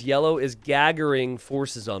Purple says yellow is gathering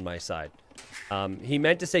forces on my side. He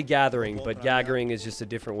meant to say gathering, but gathering is just a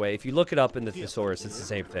different way. If you look it up in the thesaurus, it's the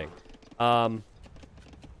same thing.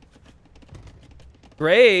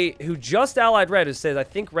 Gray, who just allied Red, who says, I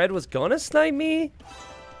think Red was gonna snipe me.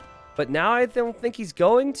 But now I don't think he's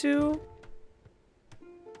going to.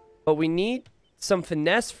 But we need some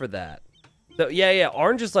finesse for that. So, yeah.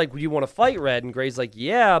 Orange is like, you want to fight Red? And Gray's like,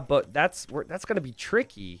 yeah, but that's going to be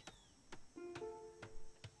tricky.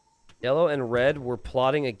 Yellow and Red were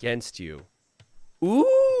plotting against you.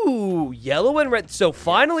 Ooh, Yellow and Red. So,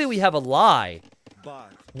 finally, we have a lie.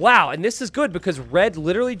 Wow, and this is good because Red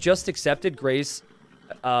literally just accepted Gray's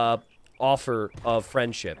offer of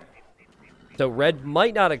friendship. So, Red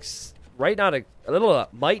might not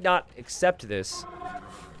accept this.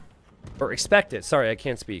 Or expect it. Sorry, I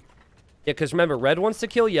can't speak. Yeah, because remember, Red wants to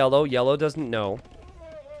kill Yellow. Yellow doesn't know.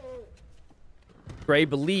 Gray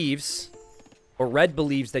believes, or Red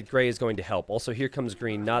believes that Gray is going to help. Also, here comes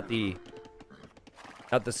Green, not the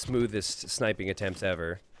smoothest sniping attempts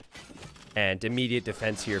ever. And immediate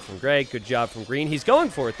defense here from Gray. Good job from Green. He's going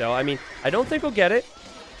for it, though. I mean, I don't think he'll get it.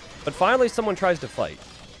 But finally, someone tries to fight.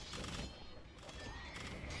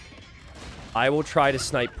 I will try to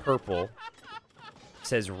snipe Purple.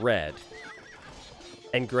 Says Red.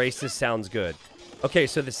 And Gray says sounds good. Okay,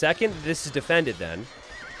 so the second this is defended then,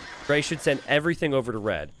 Gray should send everything over to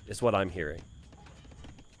Red, is what I'm hearing.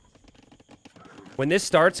 When this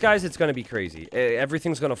starts, guys, it's going to be crazy.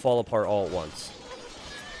 Everything's going to fall apart all at once.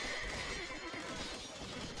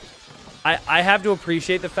 I have to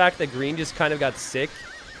appreciate the fact that Green just kind of got sick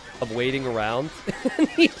of waiting around. And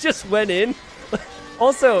he just went in.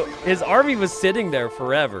 Also, his army was sitting there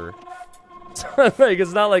forever. So, like,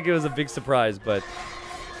 it's not like it was a big surprise, but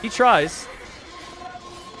he tries.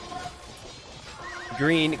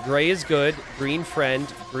 Gray is good. Green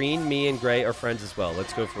friend. Green, me, and Gray are friends as well.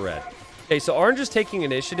 Let's go for Red. Okay, so Orange is taking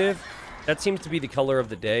initiative. That seems to be the color of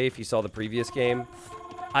the day if you saw the previous game.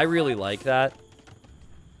 I really like that.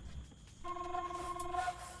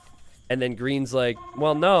 And then Green's like,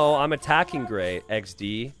 well, no, I'm attacking Gray,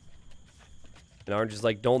 XD. And Orange is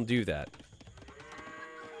like, don't do that.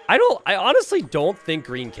 I honestly don't think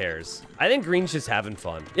Green cares. I think Green's just having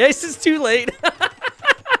fun. Yeah, he says too late.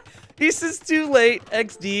 He says too late,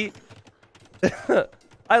 XD.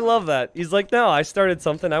 I love that. He's like, no, I started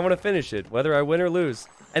something. I want to finish it, whether I win or lose.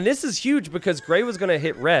 And this is huge because Gray was going to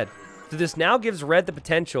hit Red. So this now gives Red the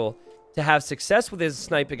potential to have success with his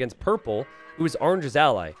snipe against Purple, who is Orange's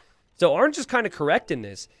ally. So Orange is kind of correct in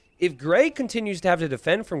this. If Gray continues to have to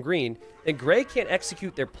defend from Green, then Gray can't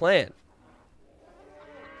execute their plan.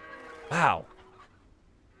 Wow.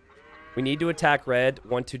 We need to attack Red.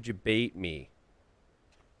 Want to debate me.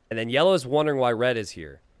 And then Yellow is wondering why Red is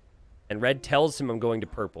here. And Red tells him I'm going to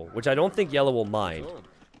Purple, which I don't think Yellow will mind.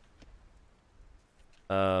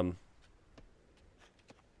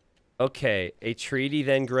 Okay, a treaty,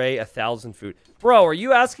 then Gray, 1,000 food. Bro, are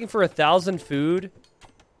you asking for 1,000 food?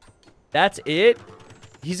 That's it?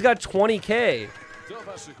 He's got 20k.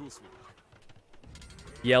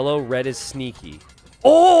 Yellow, Red is sneaky.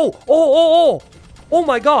 Oh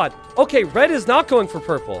my god. Okay, Red is not going for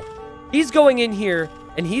Purple. He's going in here,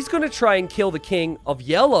 and he's going to try and kill the king of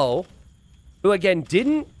Yellow, who, again,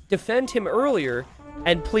 didn't defend him earlier.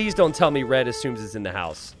 And please don't tell me Red assumes it's in the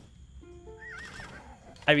house.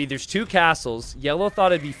 I mean, there's two castles. Yellow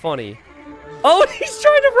thought it'd be funny. Oh, he's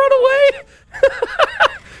trying to run away!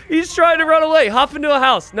 He's trying to run away. Hop into a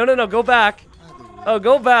house. No, go back. Oh,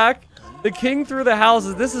 go back. The king through the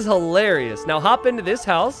houses. This is hilarious. Now hop into this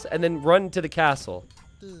house and then run to the castle.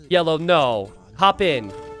 Yellow, no. Hop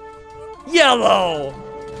in. Yellow!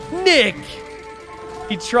 Nick!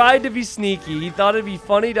 He tried to be sneaky. He thought it'd be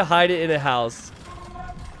funny to hide it in a house.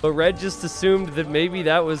 But Red just assumed that maybe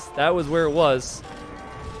that was where it was.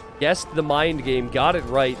 Guessed the mind game. Got it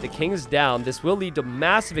right. The king's down. This will lead to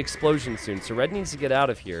massive explosion soon. So Red needs to get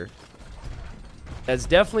out of here. That's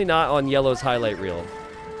definitely not on Yellow's highlight reel.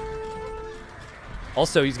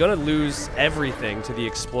 Also, he's going to lose everything to the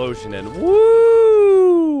explosion. And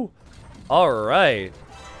woo! All right.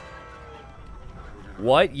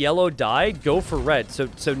 What? Yellow died? Go for Red.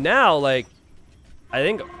 So now, like, I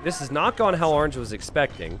think this has not gone how Orange was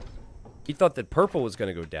expecting. He thought that Purple was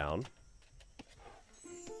going to go down.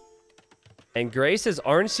 And Gray says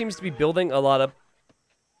Orange seems to be building a lot of...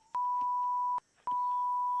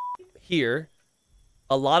 here.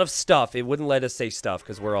 A lot of stuff. It wouldn't let us say stuff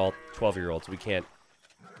because we're all 12-year-olds. We can't,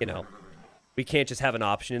 you know, we can't just have an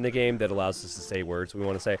option in the game that allows us to say words we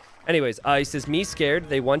want to say. Anyways, he says, me scared.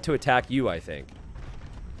 They want to attack you, I think.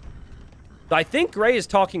 So I think Gray is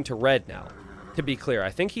talking to Red now, to be clear. I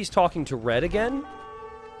think he's talking to Red again,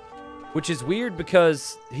 which is weird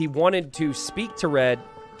because he wanted to speak to Red,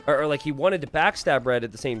 or like he wanted to backstab Red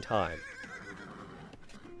at the same time.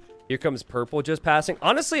 Here comes Purple just passing.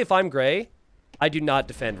 Honestly, if I'm Gray, I do not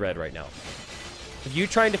defend Red right now. If you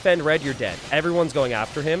try and defend Red, you're dead. Everyone's going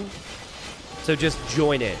after him. So just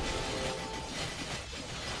join in.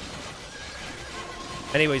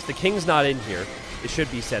 Anyways, the king's not in here. It should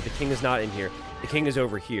be said. The king is not in here. The king is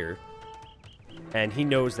over here. And he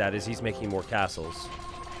knows that as he's making more castles.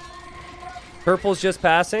 Purple's just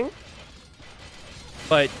passing.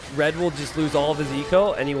 But Red will just lose all of his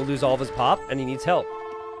eco, and he will lose all of his pop, and he needs help.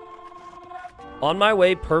 On my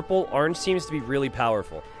way, Purple. Orange seems to be really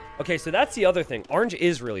powerful. Okay, so that's the other thing. Orange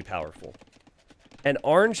is really powerful. And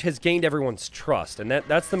Orange has gained everyone's trust, and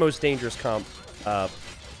that's the most dangerous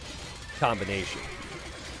combination.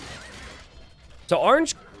 So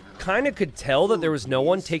Orange kind of could tell that there was no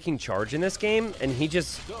one taking charge in this game, and he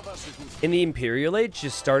just, in the Imperial Age,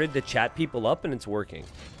 just started to chat people up, and it's working.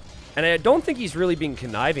 And I don't think he's really being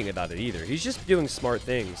conniving about it either. He's just doing smart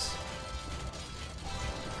things.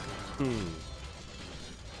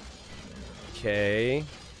 Okay.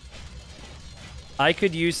 I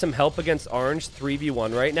could use some help against Orange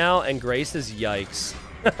 3v1 right now, and Gray says, yikes.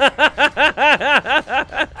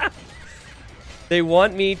 They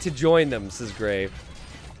want me to join them, says Gray.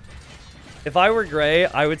 If I were Gray,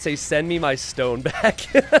 I would say, send me my stone back.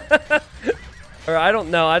 Or I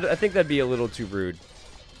don't know. I think that'd be a little too rude.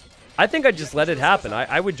 I think I'd just let it happen.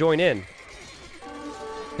 I would join in.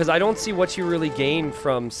 Because I don't see what you really gain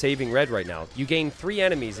from saving Red right now. You gain 3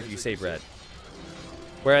 enemies if you save Red.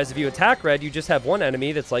 Whereas if you attack Red, you just have 1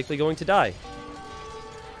 enemy that's likely going to die.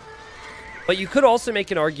 But you could also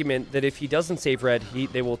make an argument that if he doesn't save Red,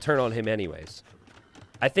 they will turn on him anyways.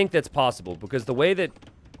 I think that's possible, because the way that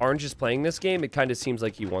Orange is playing this game, it kind of seems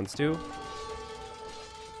like he wants to.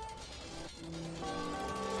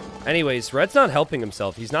 Anyways, Red's not helping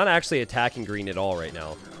himself. He's not actually attacking Green at all right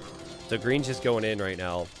now. So Green's just going in right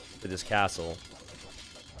now to this castle.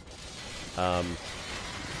 And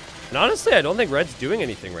honestly, I don't think Red's doing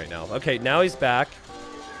anything right now. Okay, now he's back.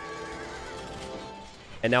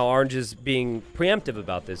 And now Orange is being preemptive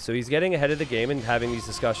about this. So he's getting ahead of the game and having these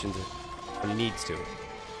discussions when he needs to.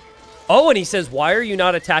 Oh, and he says, why are you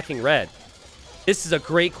not attacking Red? This is a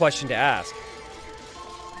great question to ask.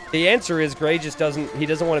 The answer is Gray just doesn't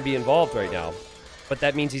want to be involved right now. But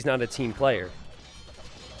that means he's not a team player.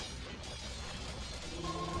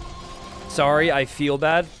 Sorry, I feel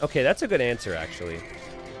bad. Okay, that's a good answer, actually.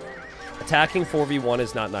 Attacking 4v1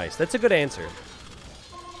 is not nice. That's a good answer.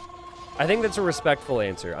 I think that's a respectful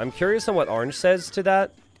answer. I'm curious on what Orange says to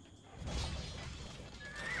that.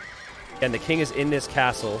 And the king is in this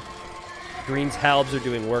castle. Green's halbs are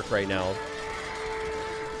doing work right now.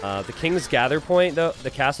 The king's gather point, though,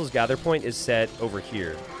 the castle's gather point is set over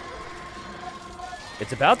here.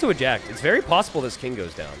 It's about to eject. It's very possible this king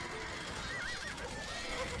goes down.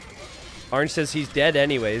 Orange says he's dead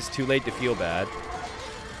anyways. Too late to feel bad.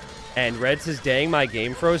 And Red says, dang, my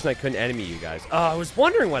game froze and I couldn't enemy you guys. Oh, I was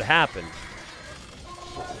wondering what happened.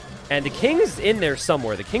 And the king is in there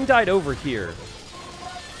somewhere. The king died over here.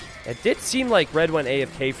 It did seem like Red went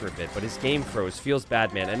AFK for a bit, but his game froze. Feels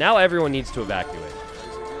bad, man. And now everyone needs to evacuate.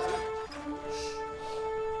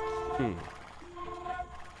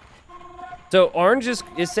 So Orange is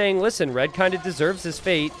saying, listen, Red kind of deserves his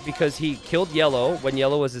fate because he killed Yellow when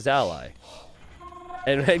Yellow was his ally.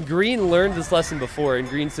 And Green learned this lesson before, and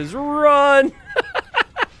Green says, run!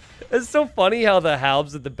 It's so funny how the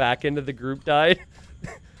halbs at the back end of the group died.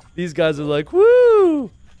 These guys are like, woo!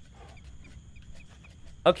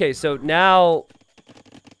 Okay, so now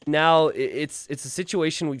it's a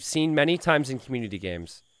situation we've seen many times in community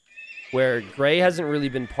games where Gray hasn't really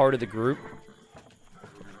been part of the group.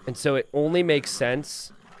 And so it only makes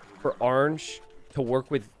sense for Orange to work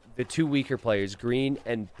with the 2 weaker players, Green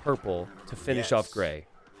and Purple, to finish off Gray.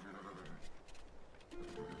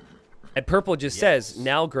 And Purple just says,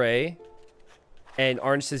 now Gray. And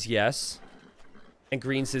Orange says yes. And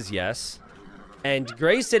Green says yes. And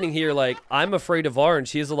Gray's sitting here like, I'm afraid of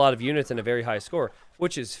Orange. He has a lot of units and a very high score,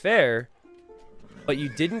 which is fair. But you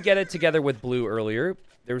didn't get it together with Blue earlier.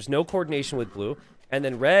 There was no coordination with Blue. And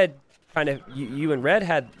then Red, kind of, you and Red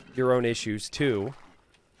had your own issues too.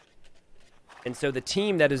 And so the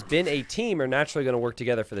team that has been a team are naturally going to work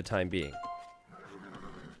together for the time being.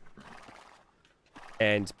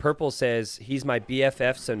 And Purple says, he's my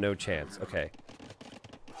BFF, so no chance. Okay.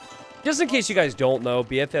 Just in case you guys don't know,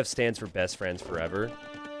 BFF stands for Best Friends Forever.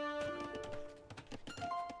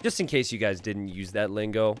 Just in case you guys didn't use that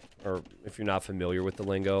lingo, or if you're not familiar with the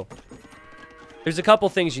lingo. There's a couple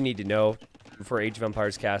things you need to know for Age of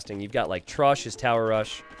Empires casting. You've got, like, Trush is Tower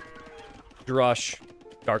Rush, Drush,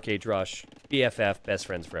 Dark Age Rush, BFF, Best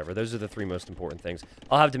Friends Forever. Those are the 3 most important things.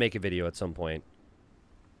 I'll have to make a video at some point.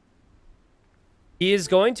 He is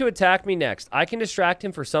going to attack me next. I can distract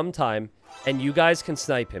him for some time, and you guys can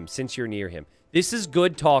snipe him since you're near him. This is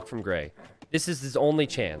good talk from Gray. This is his only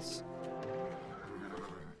chance.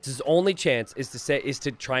 His only chance is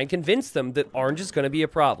to try and convince them that orange is going to be a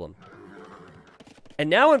problem.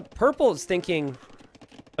 And now Purple is thinking,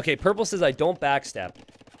 okay, Purple says I don't backstab.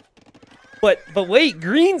 But wait,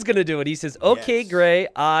 Green's going to do it. He says, okay, yes. Gray,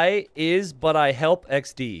 but I help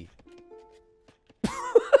XD.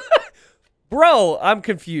 Bro, I'm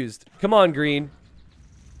confused. Come on, Green.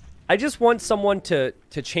 I just want someone to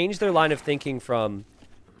change their line of thinking from,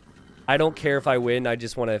 I don't care if I win, I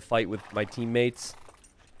just want to fight with my teammates.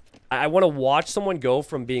 I want to watch someone go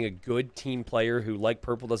from being a good team player who, like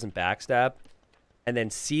Purple, doesn't backstab, and then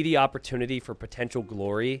see the opportunity for potential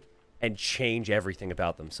glory and change everything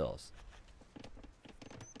about themselves.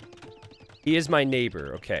 He is my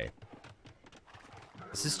neighbor. Okay.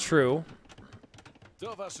 This is true.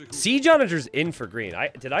 Siege Onager's in for Green.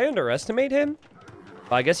 Did I underestimate him?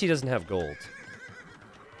 Well, I guess he doesn't have gold.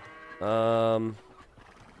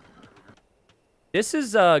 This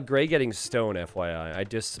is Gray getting stone, FYI. I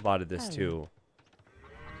just spotted this too.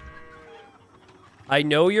 I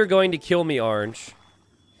know you're going to kill me, Orange.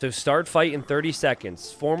 So start fight in 30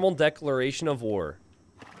 seconds. Formal declaration of war.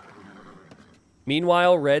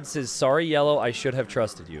 Meanwhile, Red says, sorry, Yellow, I should have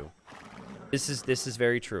trusted you. This is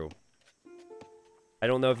very true. I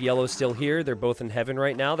don't know if Yellow's still here. They're both in heaven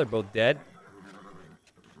right now. They're both dead.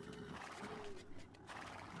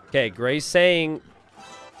 Okay, Gray is saying,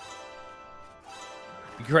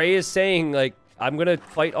 like, I'm going to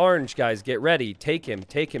fight Orange, guys. Get ready. Take him,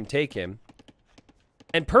 take him, take him.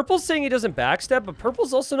 And Purple's saying he doesn't backstab, but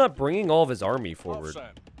Purple's also not bringing all of his army forward.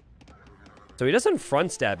 So he doesn't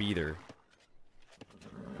front stab either.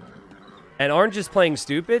 And Orange is playing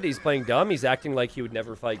stupid. He's playing dumb. He's acting like he would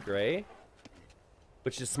never fight Gray.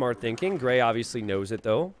 Which is smart thinking. Gray obviously knows it,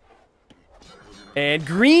 though. And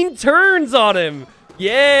Green turns on him.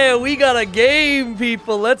 Yeah, we got a game,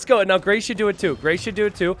 people. Let's go. Now, Gray should do it, too. Gray should do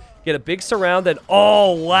it, too. Get a big surround, and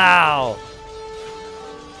oh, wow.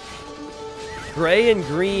 Gray and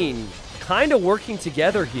Green kind of working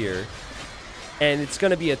together here. And it's going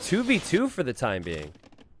to be a 2v2 for the time being.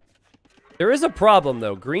 There is a problem,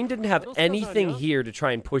 though. Green didn't have anything here to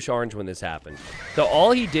try and push Orange when this happened. So all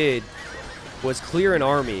he did was clear an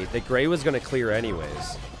army that Gray was going to clear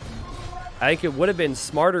anyways. I think it would have been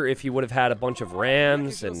smarter if he would have had a bunch of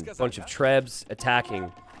Rams and a bunch of Trebs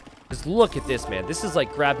attacking. Just look at this, man. This is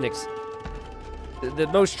like Grabnik's the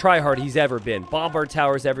most tryhard he's ever been. Bombard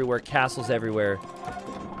towers everywhere, castles everywhere.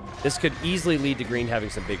 This could easily lead to Green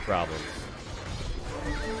having some big problems.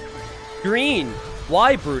 Green,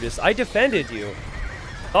 why, Brutus? I defended you.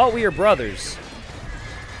 Thought we were brothers.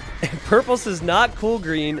 And Purple says, not cool,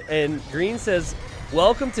 Green. And Green says,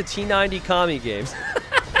 welcome to T90 Commie Games.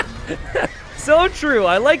 So true.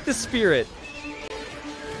 I like the spirit.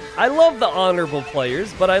 I love the honorable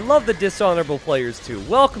players, but I love the dishonorable players too.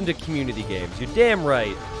 Welcome to Community Games. You're damn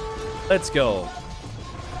right. Let's go.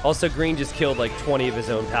 Also, Green just killed like 20 of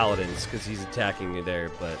his own paladins because he's attacking me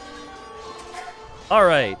there, but...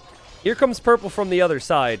 Alright. Here comes Purple from the other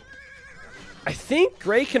side. I think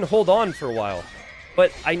Gray can hold on for a while.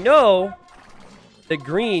 But I know that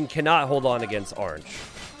Green cannot hold on against Orange.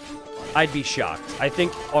 I'd be shocked. I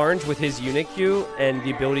think Orange, with his unit queue and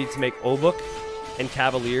the ability to make Obuk and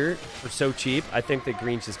Cavalier for so cheap, I think that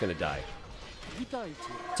Green's just going to die.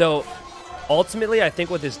 So, ultimately, I think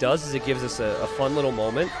what this does is it gives us a fun little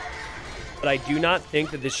moment. But I do not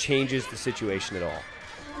think that this changes the situation at all.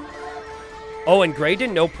 Oh, and Gray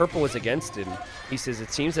didn't know Purple was against him. He says,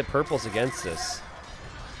 it seems that Purple's against us.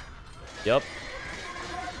 Yep.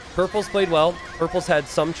 Purple's played well. Purple's had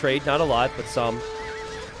some trade, not a lot, but some.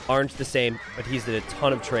 Orange the same, but he's did a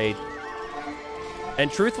ton of trade.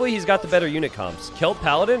 And truthfully, he's got the better unit comps. Kelt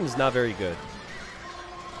Paladin is not very good.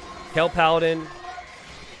 Kelt Paladin,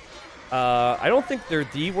 I don't think they're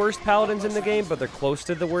the worst Paladins in the game, but they're close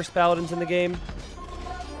to the worst Paladins in the game.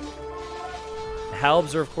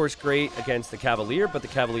 Halbs are, of course, great against the Cavalier, but the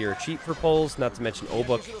Cavalier are cheap for pulls, not to mention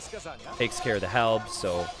Obuk takes care of the Halbs,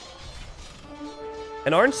 so...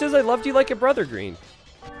 And Orange says, I loved you like a brother, Green.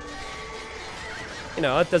 You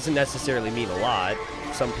know, it doesn't necessarily mean a lot.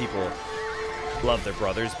 Some people love their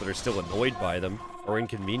brothers, but are still annoyed by them or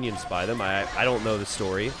inconvenienced by them. I don't know the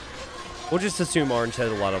story. We'll just assume Orange had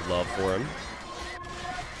a lot of love for him.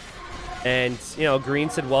 And, you know, Green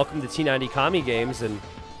said, welcome to T90 Kami games, and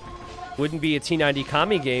wouldn't be a T90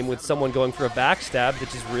 Kami game with someone going for a backstab that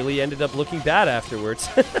just really ended up looking bad afterwards.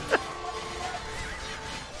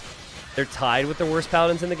 They're tied with the worst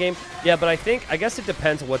paladins in the game. Yeah, but I guess it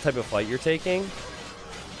depends on what type of fight you're taking.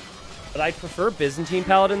 But I prefer Byzantine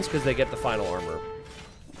paladins because they get the final armor.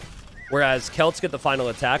 Whereas Celts get the final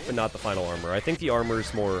attack, but not the final armor. I think the armor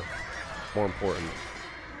is more important.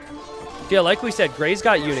 Yeah, like we said, Gray's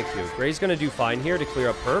got Uniq. Gray's going to do fine here to clear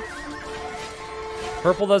up Perp.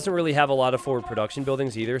 Purple doesn't really have a lot of forward production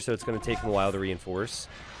buildings either, so it's going to take him a while to reinforce.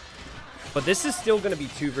 But this is still going to be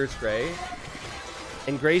 2 versus Gray.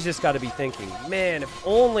 And Gray's just got to be thinking, man, if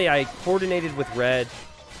only I coordinated with red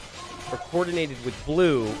or coordinated with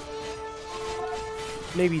blue,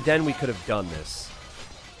 maybe then we could have done this.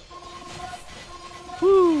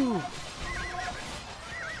 Woo!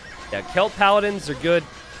 Yeah, Celt Paladins are good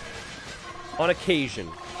on occasion.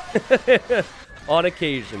 On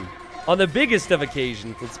occasion. On the biggest of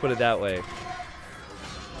occasions, let's put it that way.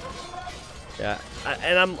 Yeah,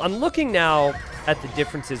 and I'm looking now at the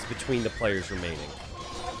differences between the players remaining.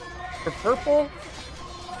 For purple,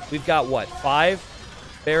 we've got, what,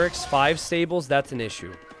 5 barracks, 5 stables? That's an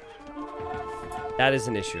issue. That is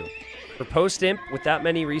an issue. For post-imp, with that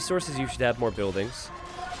many resources, you should have more buildings.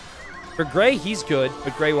 For Gray, he's good,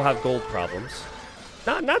 but Gray will have gold problems.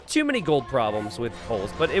 Not too many gold problems with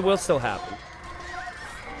holes, but it will still happen.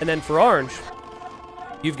 And then for Orange,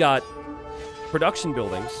 you've got production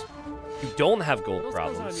buildings. You don't have gold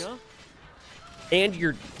problems. And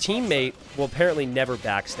your teammate will apparently never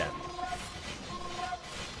backstab you.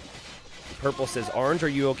 Purple says, Orange, are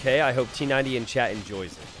you okay? I hope T90 in chat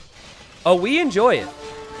enjoys it. Oh, we enjoy it.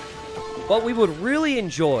 What we would really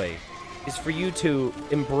enjoy is for you to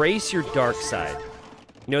embrace your dark side.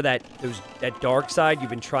 You know that dark side you've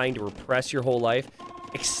been trying to repress your whole life?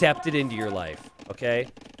 Accept it into your life, okay?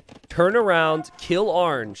 Turn around, kill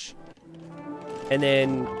Orange, and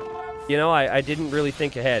then, you know, I didn't really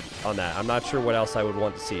think ahead on that. I'm not sure what else I would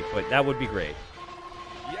want to see, but that would be great.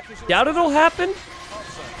 Doubt it'll happen,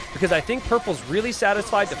 because I think Purple's really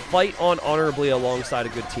satisfied to fight on honorably alongside a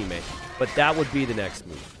good teammate. But that would be the next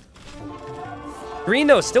move. Green,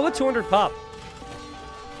 though, still at 200 pop.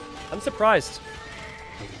 I'm surprised.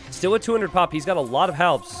 Still at 200 pop. He's got a lot of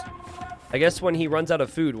helps. I guess when he runs out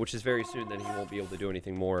of food, which is very soon, then he won't be able to do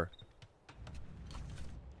anything more.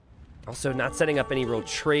 Also, not setting up any real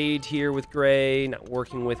trade here with Gray. Not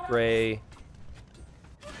working with Gray.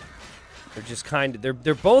 They're just kind of...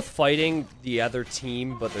 They're both fighting the other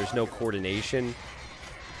team, but there's no coordination.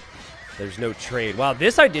 There's no trade. Wow,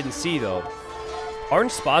 this I didn't see, though.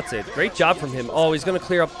 Orange spots it. Great job from him. Oh, he's going to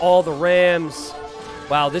clear up all the Rams.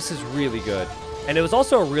 Wow, this is really good. And it was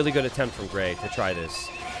also a really good attempt from Gray to try this.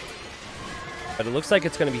 But it looks like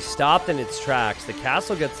it's going to be stopped in its tracks. The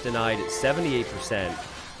castle gets denied at 78%.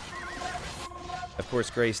 Of course,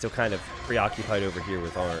 Gray's still kind of preoccupied over here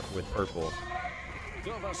with Purple.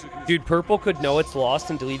 Dude, Purple could know it's lost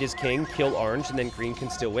and delete his king, kill Orange, and then Green can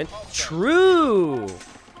still win. True!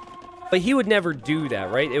 But he would never do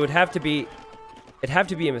that, right? It'd have to be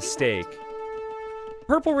a mistake.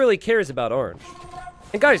 Purple really cares about Orange.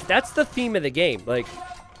 And guys, that's the theme of the game. Like,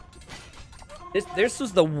 this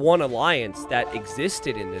was the one alliance that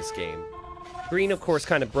existed in this game. Green, of course,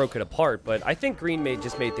 kind of broke it apart, but I think Green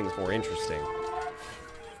just made things more interesting.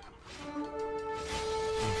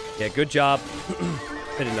 Yeah, good job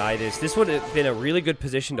to deny this. This would have been a really good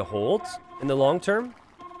position to hold in the long term.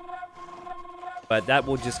 But that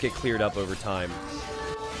will just get cleared up over time.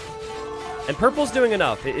 And Purple's doing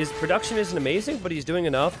enough. His production isn't amazing, but he's doing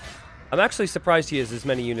enough. I'm actually surprised he has as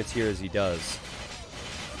many units here as he does.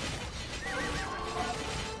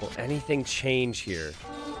 Will anything change here?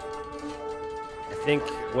 I think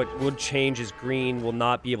what would change is Green will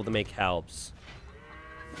not be able to make halbs.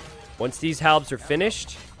 Once these halbs are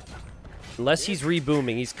finished, unless he's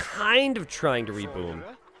rebooming, he's kind of trying to reboom.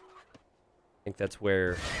 I think that's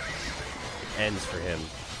where it ends for him.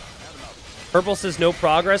 Purple says no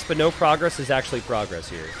progress, but no progress is actually progress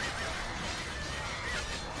here.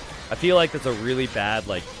 I feel like that's a really bad,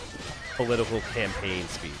 like, political campaign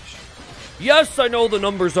speech. Yes, I know the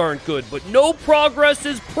numbers aren't good, but no progress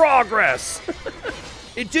is progress.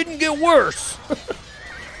 It didn't get worse.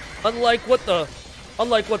 Unlike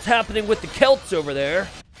what's happening with the Celts over there.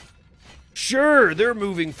 Sure, they're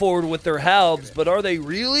moving forward with their halbs, but are they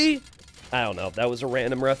really? I don't know. That was a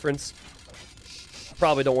random reference.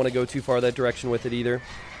 Probably don't want to go too far that direction with it either.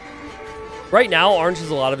 Right now, orange has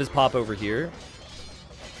a lot of his pop over here.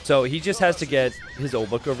 So he just has to get his old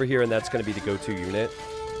book over here, and that's going to be the go-to unit.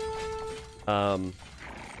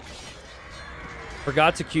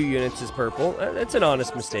 Forgot to queue units as purple. It's an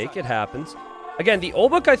honest mistake. It happens. Again, the old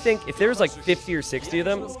book, I think, if there's like 50 or 60 of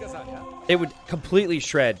them, it would completely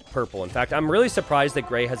shred purple. In fact, I'm really surprised that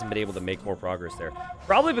gray hasn't been able to make more progress there.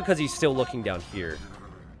 Probably because he's still looking down here.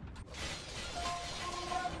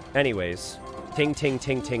 Anyways, ting, ting,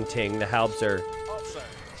 ting, ting, ting. The Halbs are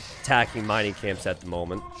attacking mining camps at the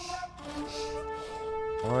moment.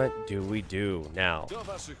 What do we do now?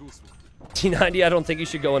 T90, I don't think you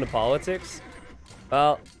should go into politics.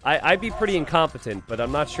 Well, I'd be pretty incompetent, but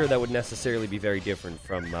I'm not sure that would necessarily be very different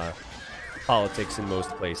from politics in most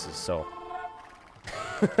places, so.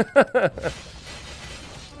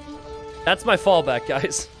 That's my fallback,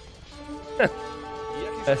 guys.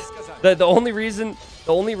 The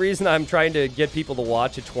only reason I'm trying to get people to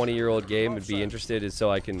watch a 20-year-old game and be interested is so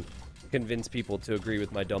I can convince people to agree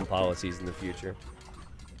with my dumb policies in the future.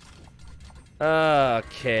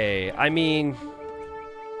 Okay, I mean,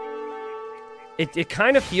 it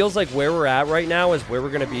kind of feels like where we're at right now is where we're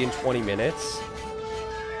going to be in 20 minutes.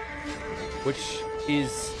 Which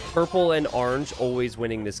is purple and orange always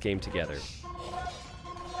winning this game together.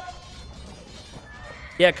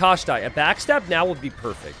 Yeah, Kashtai, a backstab now would be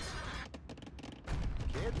perfect.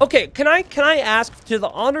 Okay, can I ask to the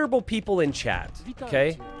honorable people in chat,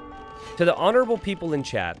 okay? To the honorable people in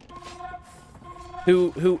chat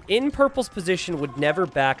who in purple's position would never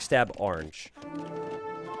backstab orange.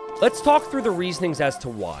 Let's talk through the reasonings as to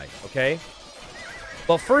why, okay?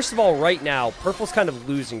 Well, first of all, right now, purple's kind of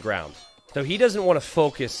losing ground. So he doesn't want to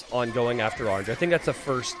focus on going after orange. I think that's the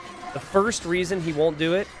first reason he won't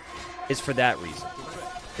do it is for that reason.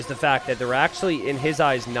 Is the fact that they're actually, in his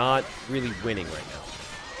eyes, not really winning right now.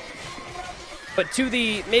 But to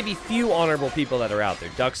the maybe few honorable people that are out there,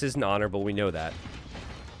 Dux isn't honorable, we know that.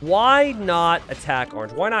 Why not attack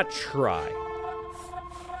orange? Why not try?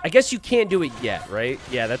 I guess you can't do it yet, right?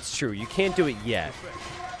 Yeah, that's true. You can't do it yet.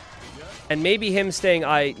 And maybe him saying,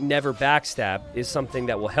 I never backstab, is something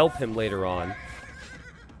that will help him later on.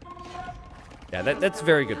 Yeah, that's a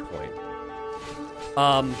very good point.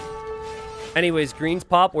 Anyways, green's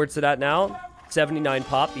pop. Where's it at now? 79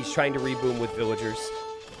 pop. He's trying to reboom with villagers.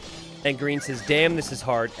 And green says, damn, this is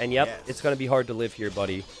hard. And yep, it's going to be hard to live here,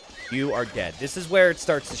 buddy. You are dead. This is where it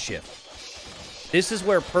starts to shift. This is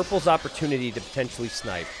where purple's opportunity to potentially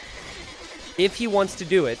snipe. If he wants to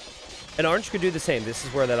do it, and orange could do the same, this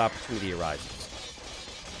is where that opportunity arises.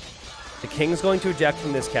 The king's going to eject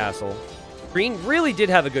from this castle. Green really did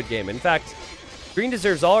have a good game. In fact, green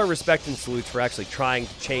deserves all our respect and salutes for actually trying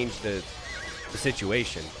to change the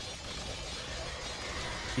situation.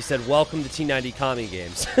 He said, welcome to T90 Kami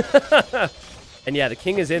games. And yeah, the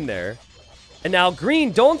king is in there. And now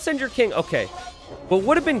green, don't send your king. Okay. What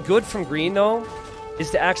would have been good from green, though,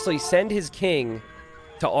 is to actually send his king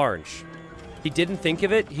to orange. He didn't think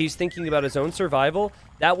of it. He's thinking about his own survival.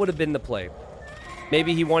 That would have been the play.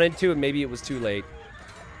 Maybe he wanted to, and maybe it was too late.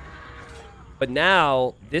 But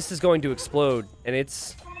now, this is going to explode, and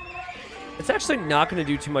it's actually not going to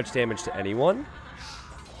do too much damage to anyone.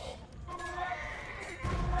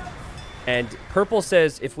 And purple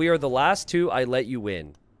says, if we are the last two, I let you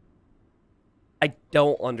win. I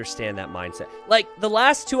don't understand that mindset. Like, the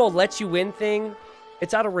last two I'll let you win thing,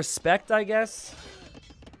 it's out of respect, I guess.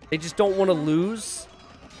 They just don't want to lose.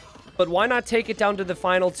 But why not take it down to the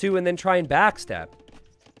final two and then try and backstab?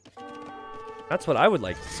 That's what I would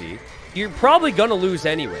like to see. You're probably going to lose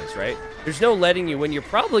anyways, right? There's no letting you win. You're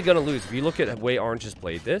probably going to lose. If you look at the way orange has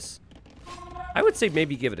played this, I would say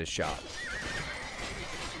maybe give it a shot.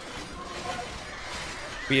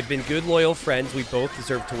 We have been good, loyal friends. We both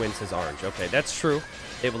deserve to win, says orange. Okay, that's true.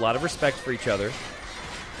 They have a lot of respect for each other.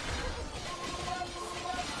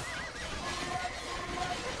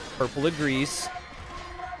 Purple agrees.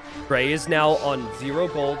 Gray is now on 0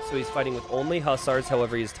 gold, so he's fighting with only hussars.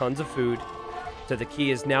 However, he has tons of food. So the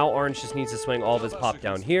key is now orange just needs to swing all of his pop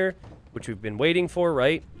down here, which we've been waiting for,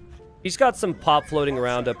 right? He's got some pop floating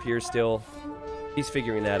around up here still. He's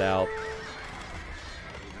figuring that out.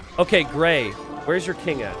 Okay, Gray. Where's your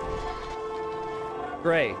king at?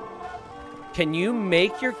 Gray. Can you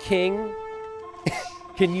make your king...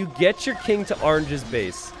 Can you get your king to orange's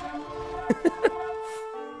base?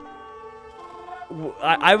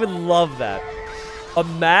 I would love that. A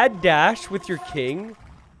mad dash with your king.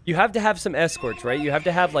 You have to have some escorts, right? You have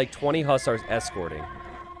to have like 20 hussars escorting.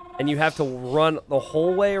 And you have to run the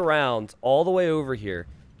whole way around, all the way over here.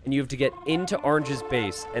 And you have to get into orange's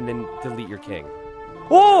base and then delete your king.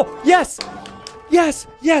 Oh, yes! Yes,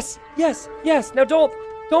 yes, yes, yes. Now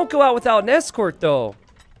don't go out without an escort, though.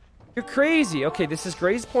 You're crazy. Okay, this is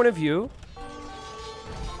Gray's point of view.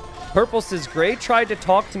 Purple says, Gray tried to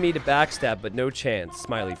talk to me to backstab, but no chance.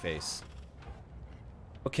 Smiley face.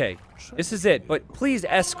 Okay, this is it. But please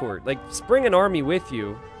escort. Like, bring an army with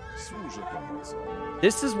you.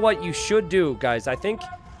 This is what you should do, guys. I think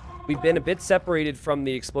we've been a bit separated from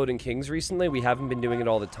the Exploding Kings recently. We haven't been doing it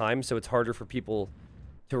all the time, so it's harder for people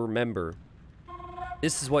to remember.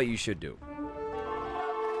 This is what you should do.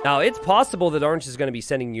 Now, it's possible that Orange is going to be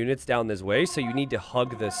sending units down this way, so you need to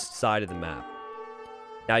hug this side of the map.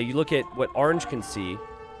 Now, you look at what Orange can see.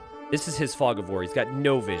 This is his fog of war. He's got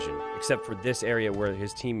no vision, except for this area where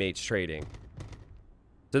his teammate's trading.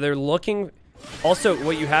 So they're looking... Also,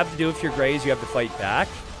 what you have to do if you're Gray is you have to fight back.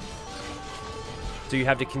 So you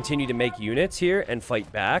have to continue to make units here and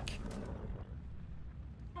fight back.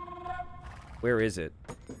 Where is it?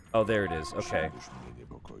 Oh, there it is. Okay.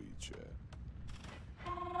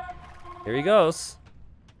 Here he goes.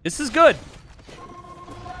 This is good.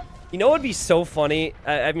 You know what would be so funny?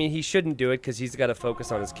 I mean, he shouldn't do it because he's got to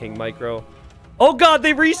focus on his king micro. Oh, God,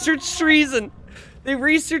 they researched treason. They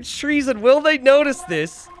researched treason. Will they notice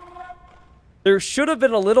this? There should have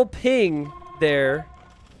been a little ping there.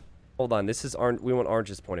 Hold on. This is we want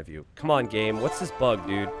Orange's point of view. Come on, game. What's this bug,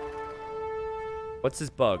 dude? What's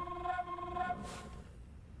this bug?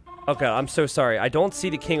 Okay, I'm so sorry. I don't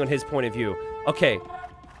see the king on his point of view. Okay.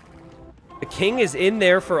 The king is in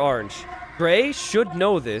there for Orange. Gray should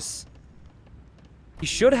know this. He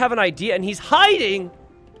should have an idea, and he's hiding!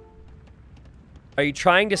 Are you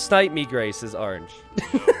trying to snipe me, Gray? Says Orange.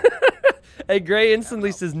 And Gray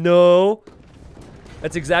instantly says, no.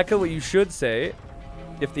 That's exactly what you should say,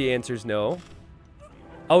 if the answer's no.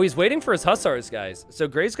 Oh, he's waiting for his Hussars, guys. So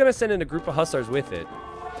Gray's gonna send in a group of Hussars with it.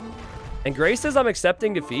 And Gray says I'm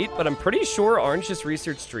accepting defeat, but I'm pretty sure Orange just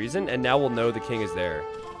researched treason, and now we'll know the king is there.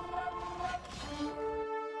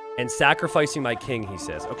 And sacrificing my king, he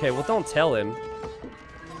says. Okay, well, don't tell him.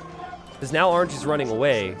 Because now Orange is running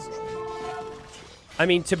away. I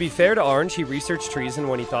mean, to be fair to Orange, he researched treason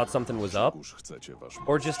when he thought something was up.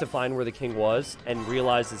 Or just to find where the king was and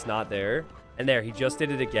realize it's not there. And there, he just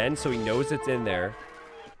did it again, so he knows it's in there.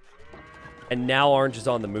 And now Orange is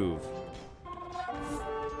on the move.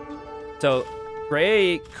 So,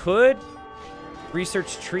 Gray could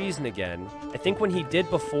research treason again. I think when he did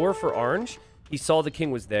before for Orange, he saw the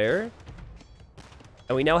king was there.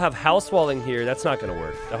 And we now have house walling here. That's not going to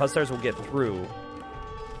work. The Hussars will get through.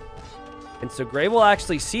 And so Gray will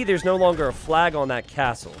actually see there's no longer a flag on that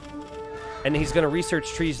castle. And he's going to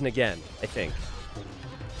research treason again, I think.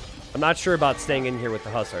 I'm not sure about staying in here with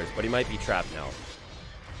the Hussars, but he might be trapped now.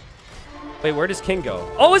 Wait, where does King go?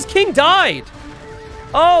 Oh, his king died!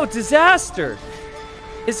 Oh, disaster!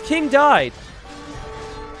 His king died.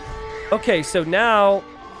 Okay, so now...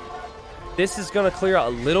 this is going to clear out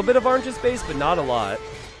a little bit of Orange's base, but not a lot.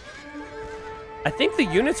 I think the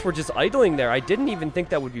units were just idling there. I didn't even think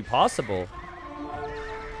that would be possible.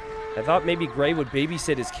 I thought maybe Gray would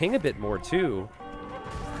babysit his king a bit more, too.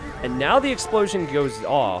 And now the explosion goes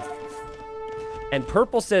off. And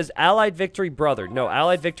Purple says, Allied victory, brother. No,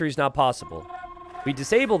 Allied victory is not possible. We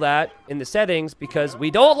disable that in the settings because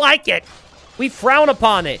we don't like it. We frown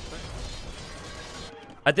upon it.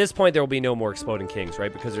 At this point, there will be no more exploding kings,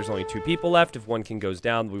 right? Because there's only 2 people left. If one king goes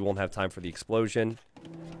down, we won't have time for the explosion.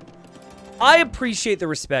 I appreciate the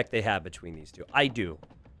respect they have between these two. I do.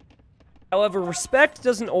 However, respect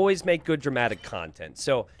doesn't always make good dramatic content.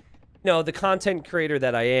 So, no, the content creator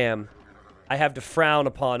that I am, I have to frown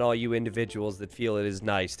upon all you individuals that feel it is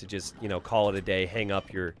nice to just, you know, call it a day, hang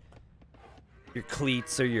up your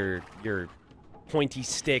cleats or your pointy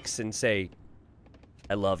sticks and say,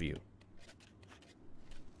 I love you.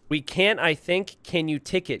 We can't, I think. Can you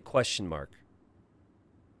ticket? Question mark.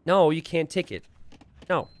 No, you can't ticket.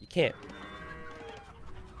 No, you can't.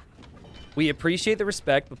 We appreciate the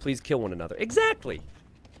respect, but please kill one another. Exactly.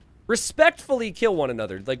 Respectfully kill one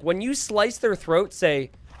another. Like, when you slice their throat,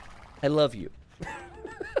 say, I love you.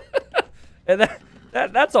 And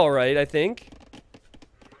that's all right, I think.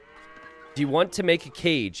 Do you want to make a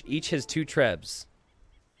cage? Each has 2 trebs.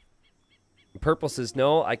 Purple says,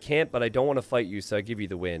 no, I can't, but I don't want to fight you, so I give you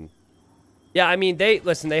the win. Yeah, I mean,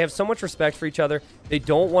 listen, they have so much respect for each other. They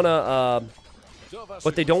don't want to,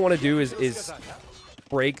 what they don't want to do is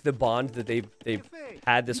break the bond that they've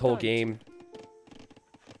had this whole game.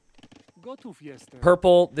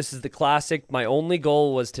 Purple, this is the classic. My only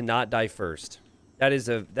goal was to not die first. That is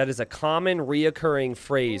a common reoccurring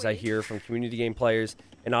phrase I hear from community game players.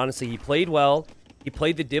 And honestly, he played well. He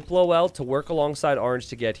played the Diplo well to work alongside Orange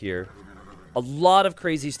to get here. A lot of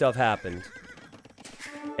crazy stuff happened.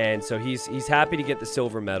 And so he's happy to get the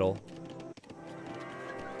silver medal.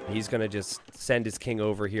 He's going to just send his king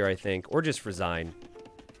over here, I think. Or just resign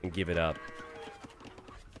and give it up.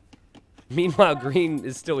 Meanwhile, Green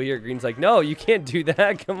is still here. Green's like, no, you can't do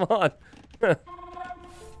that. Come on.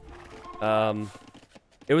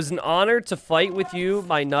 It was an honor to fight with you,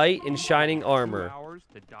 my knight in shining armor. 2 hours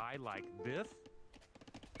to die like this?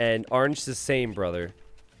 And Orange the same, brother.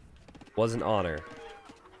 Was an honor.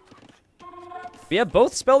 We have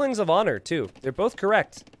both spellings of honor, too. They're both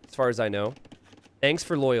correct, as far as I know. Thanks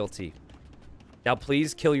for loyalty. Now,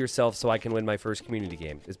 please kill yourself so I can win my first community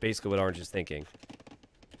game, is basically what Orange is thinking.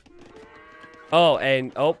 Oh,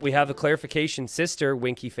 and, oh, we have a clarification. Sister,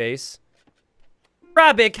 winky face.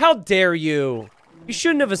 Rabbik, how dare you? You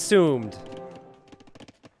shouldn't have assumed.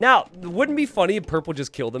 Now, wouldn't it be funny if Purple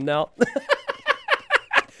just killed him now?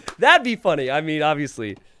 That'd be funny. I mean,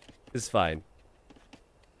 obviously, it's fine.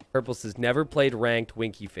 Purple says, never played ranked,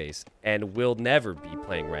 winky face, and will never be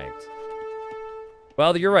playing ranked.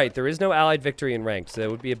 Well, you're right. There is no allied victory in ranked, so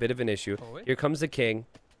that would be a bit of an issue. Here comes the king.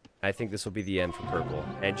 I think this will be the end for Purple.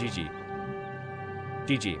 And GG.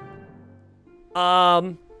 GG.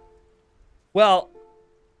 Well,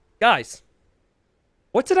 guys,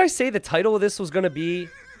 what did I say the title of this was going to be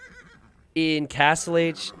in Castle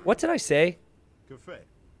Age? What did I say?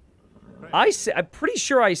 I'm pretty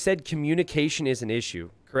sure I said communication is an issue,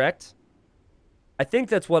 correct? I think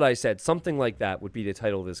that's what I said. Something like that would be the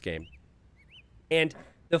title of this game. And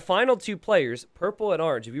the final two players, Purple and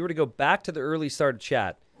Orange, if you were to go back to the early start of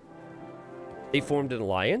chat, they formed an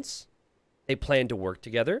alliance. They planned to work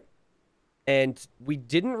together. And we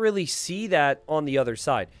didn't really see that on the other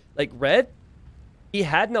side. Like, Red, he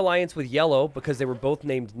had an alliance with Yellow because they were both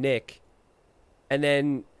named Nick. And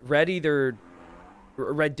then Red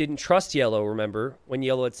didn't trust Yellow, remember, when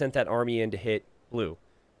Yellow had sent that army in to hit Blue.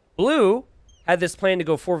 Blue had this plan to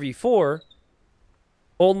go 4v4.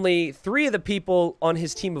 Only 3 of the people on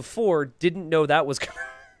his team of 4 didn't know that was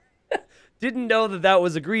didn't know that that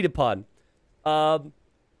was agreed upon.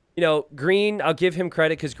 You know, Green, I'll give him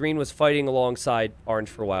credit because Green was fighting alongside Orange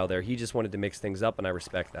for a while there. He just wanted to mix things up, and I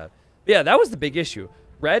respect that. But yeah, that was the big issue.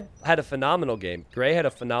 Red had a phenomenal game. Gray had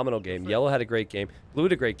a phenomenal game. Yellow had a great game. Blue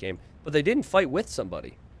had a great game. But they didn't fight with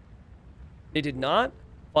somebody. They did not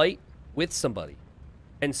fight with somebody.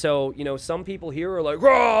 And so, you know, some people here are like,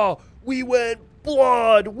 raw, we went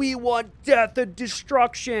blood. We want death and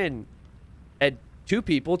destruction. And 2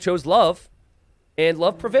 people chose love. And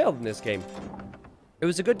love prevailed in this game. It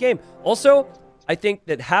was a good game. Also, I think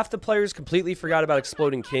that half the players completely forgot about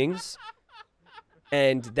Exploding Kings.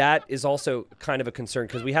 And that is also kind of a concern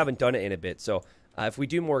because we haven't done it in a bit. So if we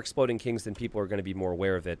do more Exploding Kings, then people are going to be more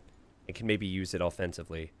aware of it and can maybe use it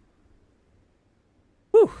offensively.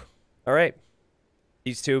 Whew. All right.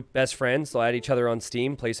 These 2 best friends, they'll add each other on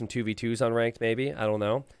Steam, play some 2v2s on ranked maybe. I don't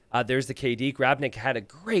know. There's the KD. Grabnik had a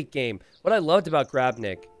great game. What I loved about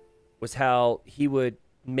Grabnik was how he would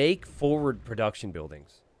make forward production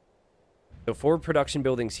buildings. So forward production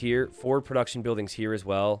buildings here, forward production buildings here as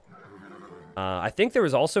well. I think there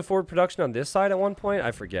was also forward production on this side at one point.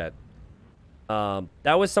 I forget.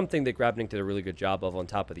 That was something that Grabnik did a really good job of on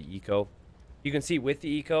top of the eco. You can see with the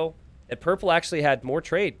eco that Purple actually had more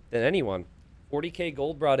trade than anyone. 40k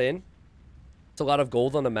gold brought in. It's a lot of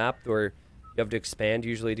gold on the map where you have to expand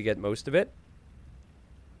usually to get most of it.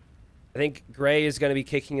 I think Gray is going to be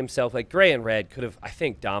kicking himself. Like, Gray and Red could have, I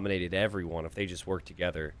think, dominated everyone if they just worked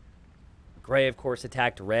together. Gray, of course,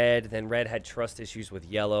 attacked Red. Then Red had trust issues with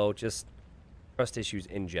Yellow. Just trust issues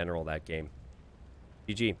in general that game.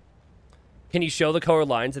 GG. Can you show the color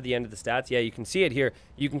lines at the end of the stats? Yeah, you can see it here.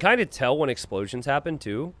 You can kind of tell when explosions happen,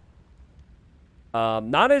 too.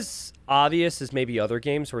 Not as obvious as maybe other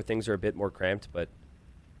games where things are a bit more cramped, but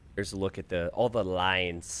there's a look at all the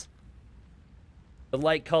lines. The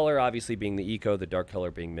light color obviously being the eco, the dark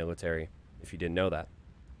color being military, if you didn't know that.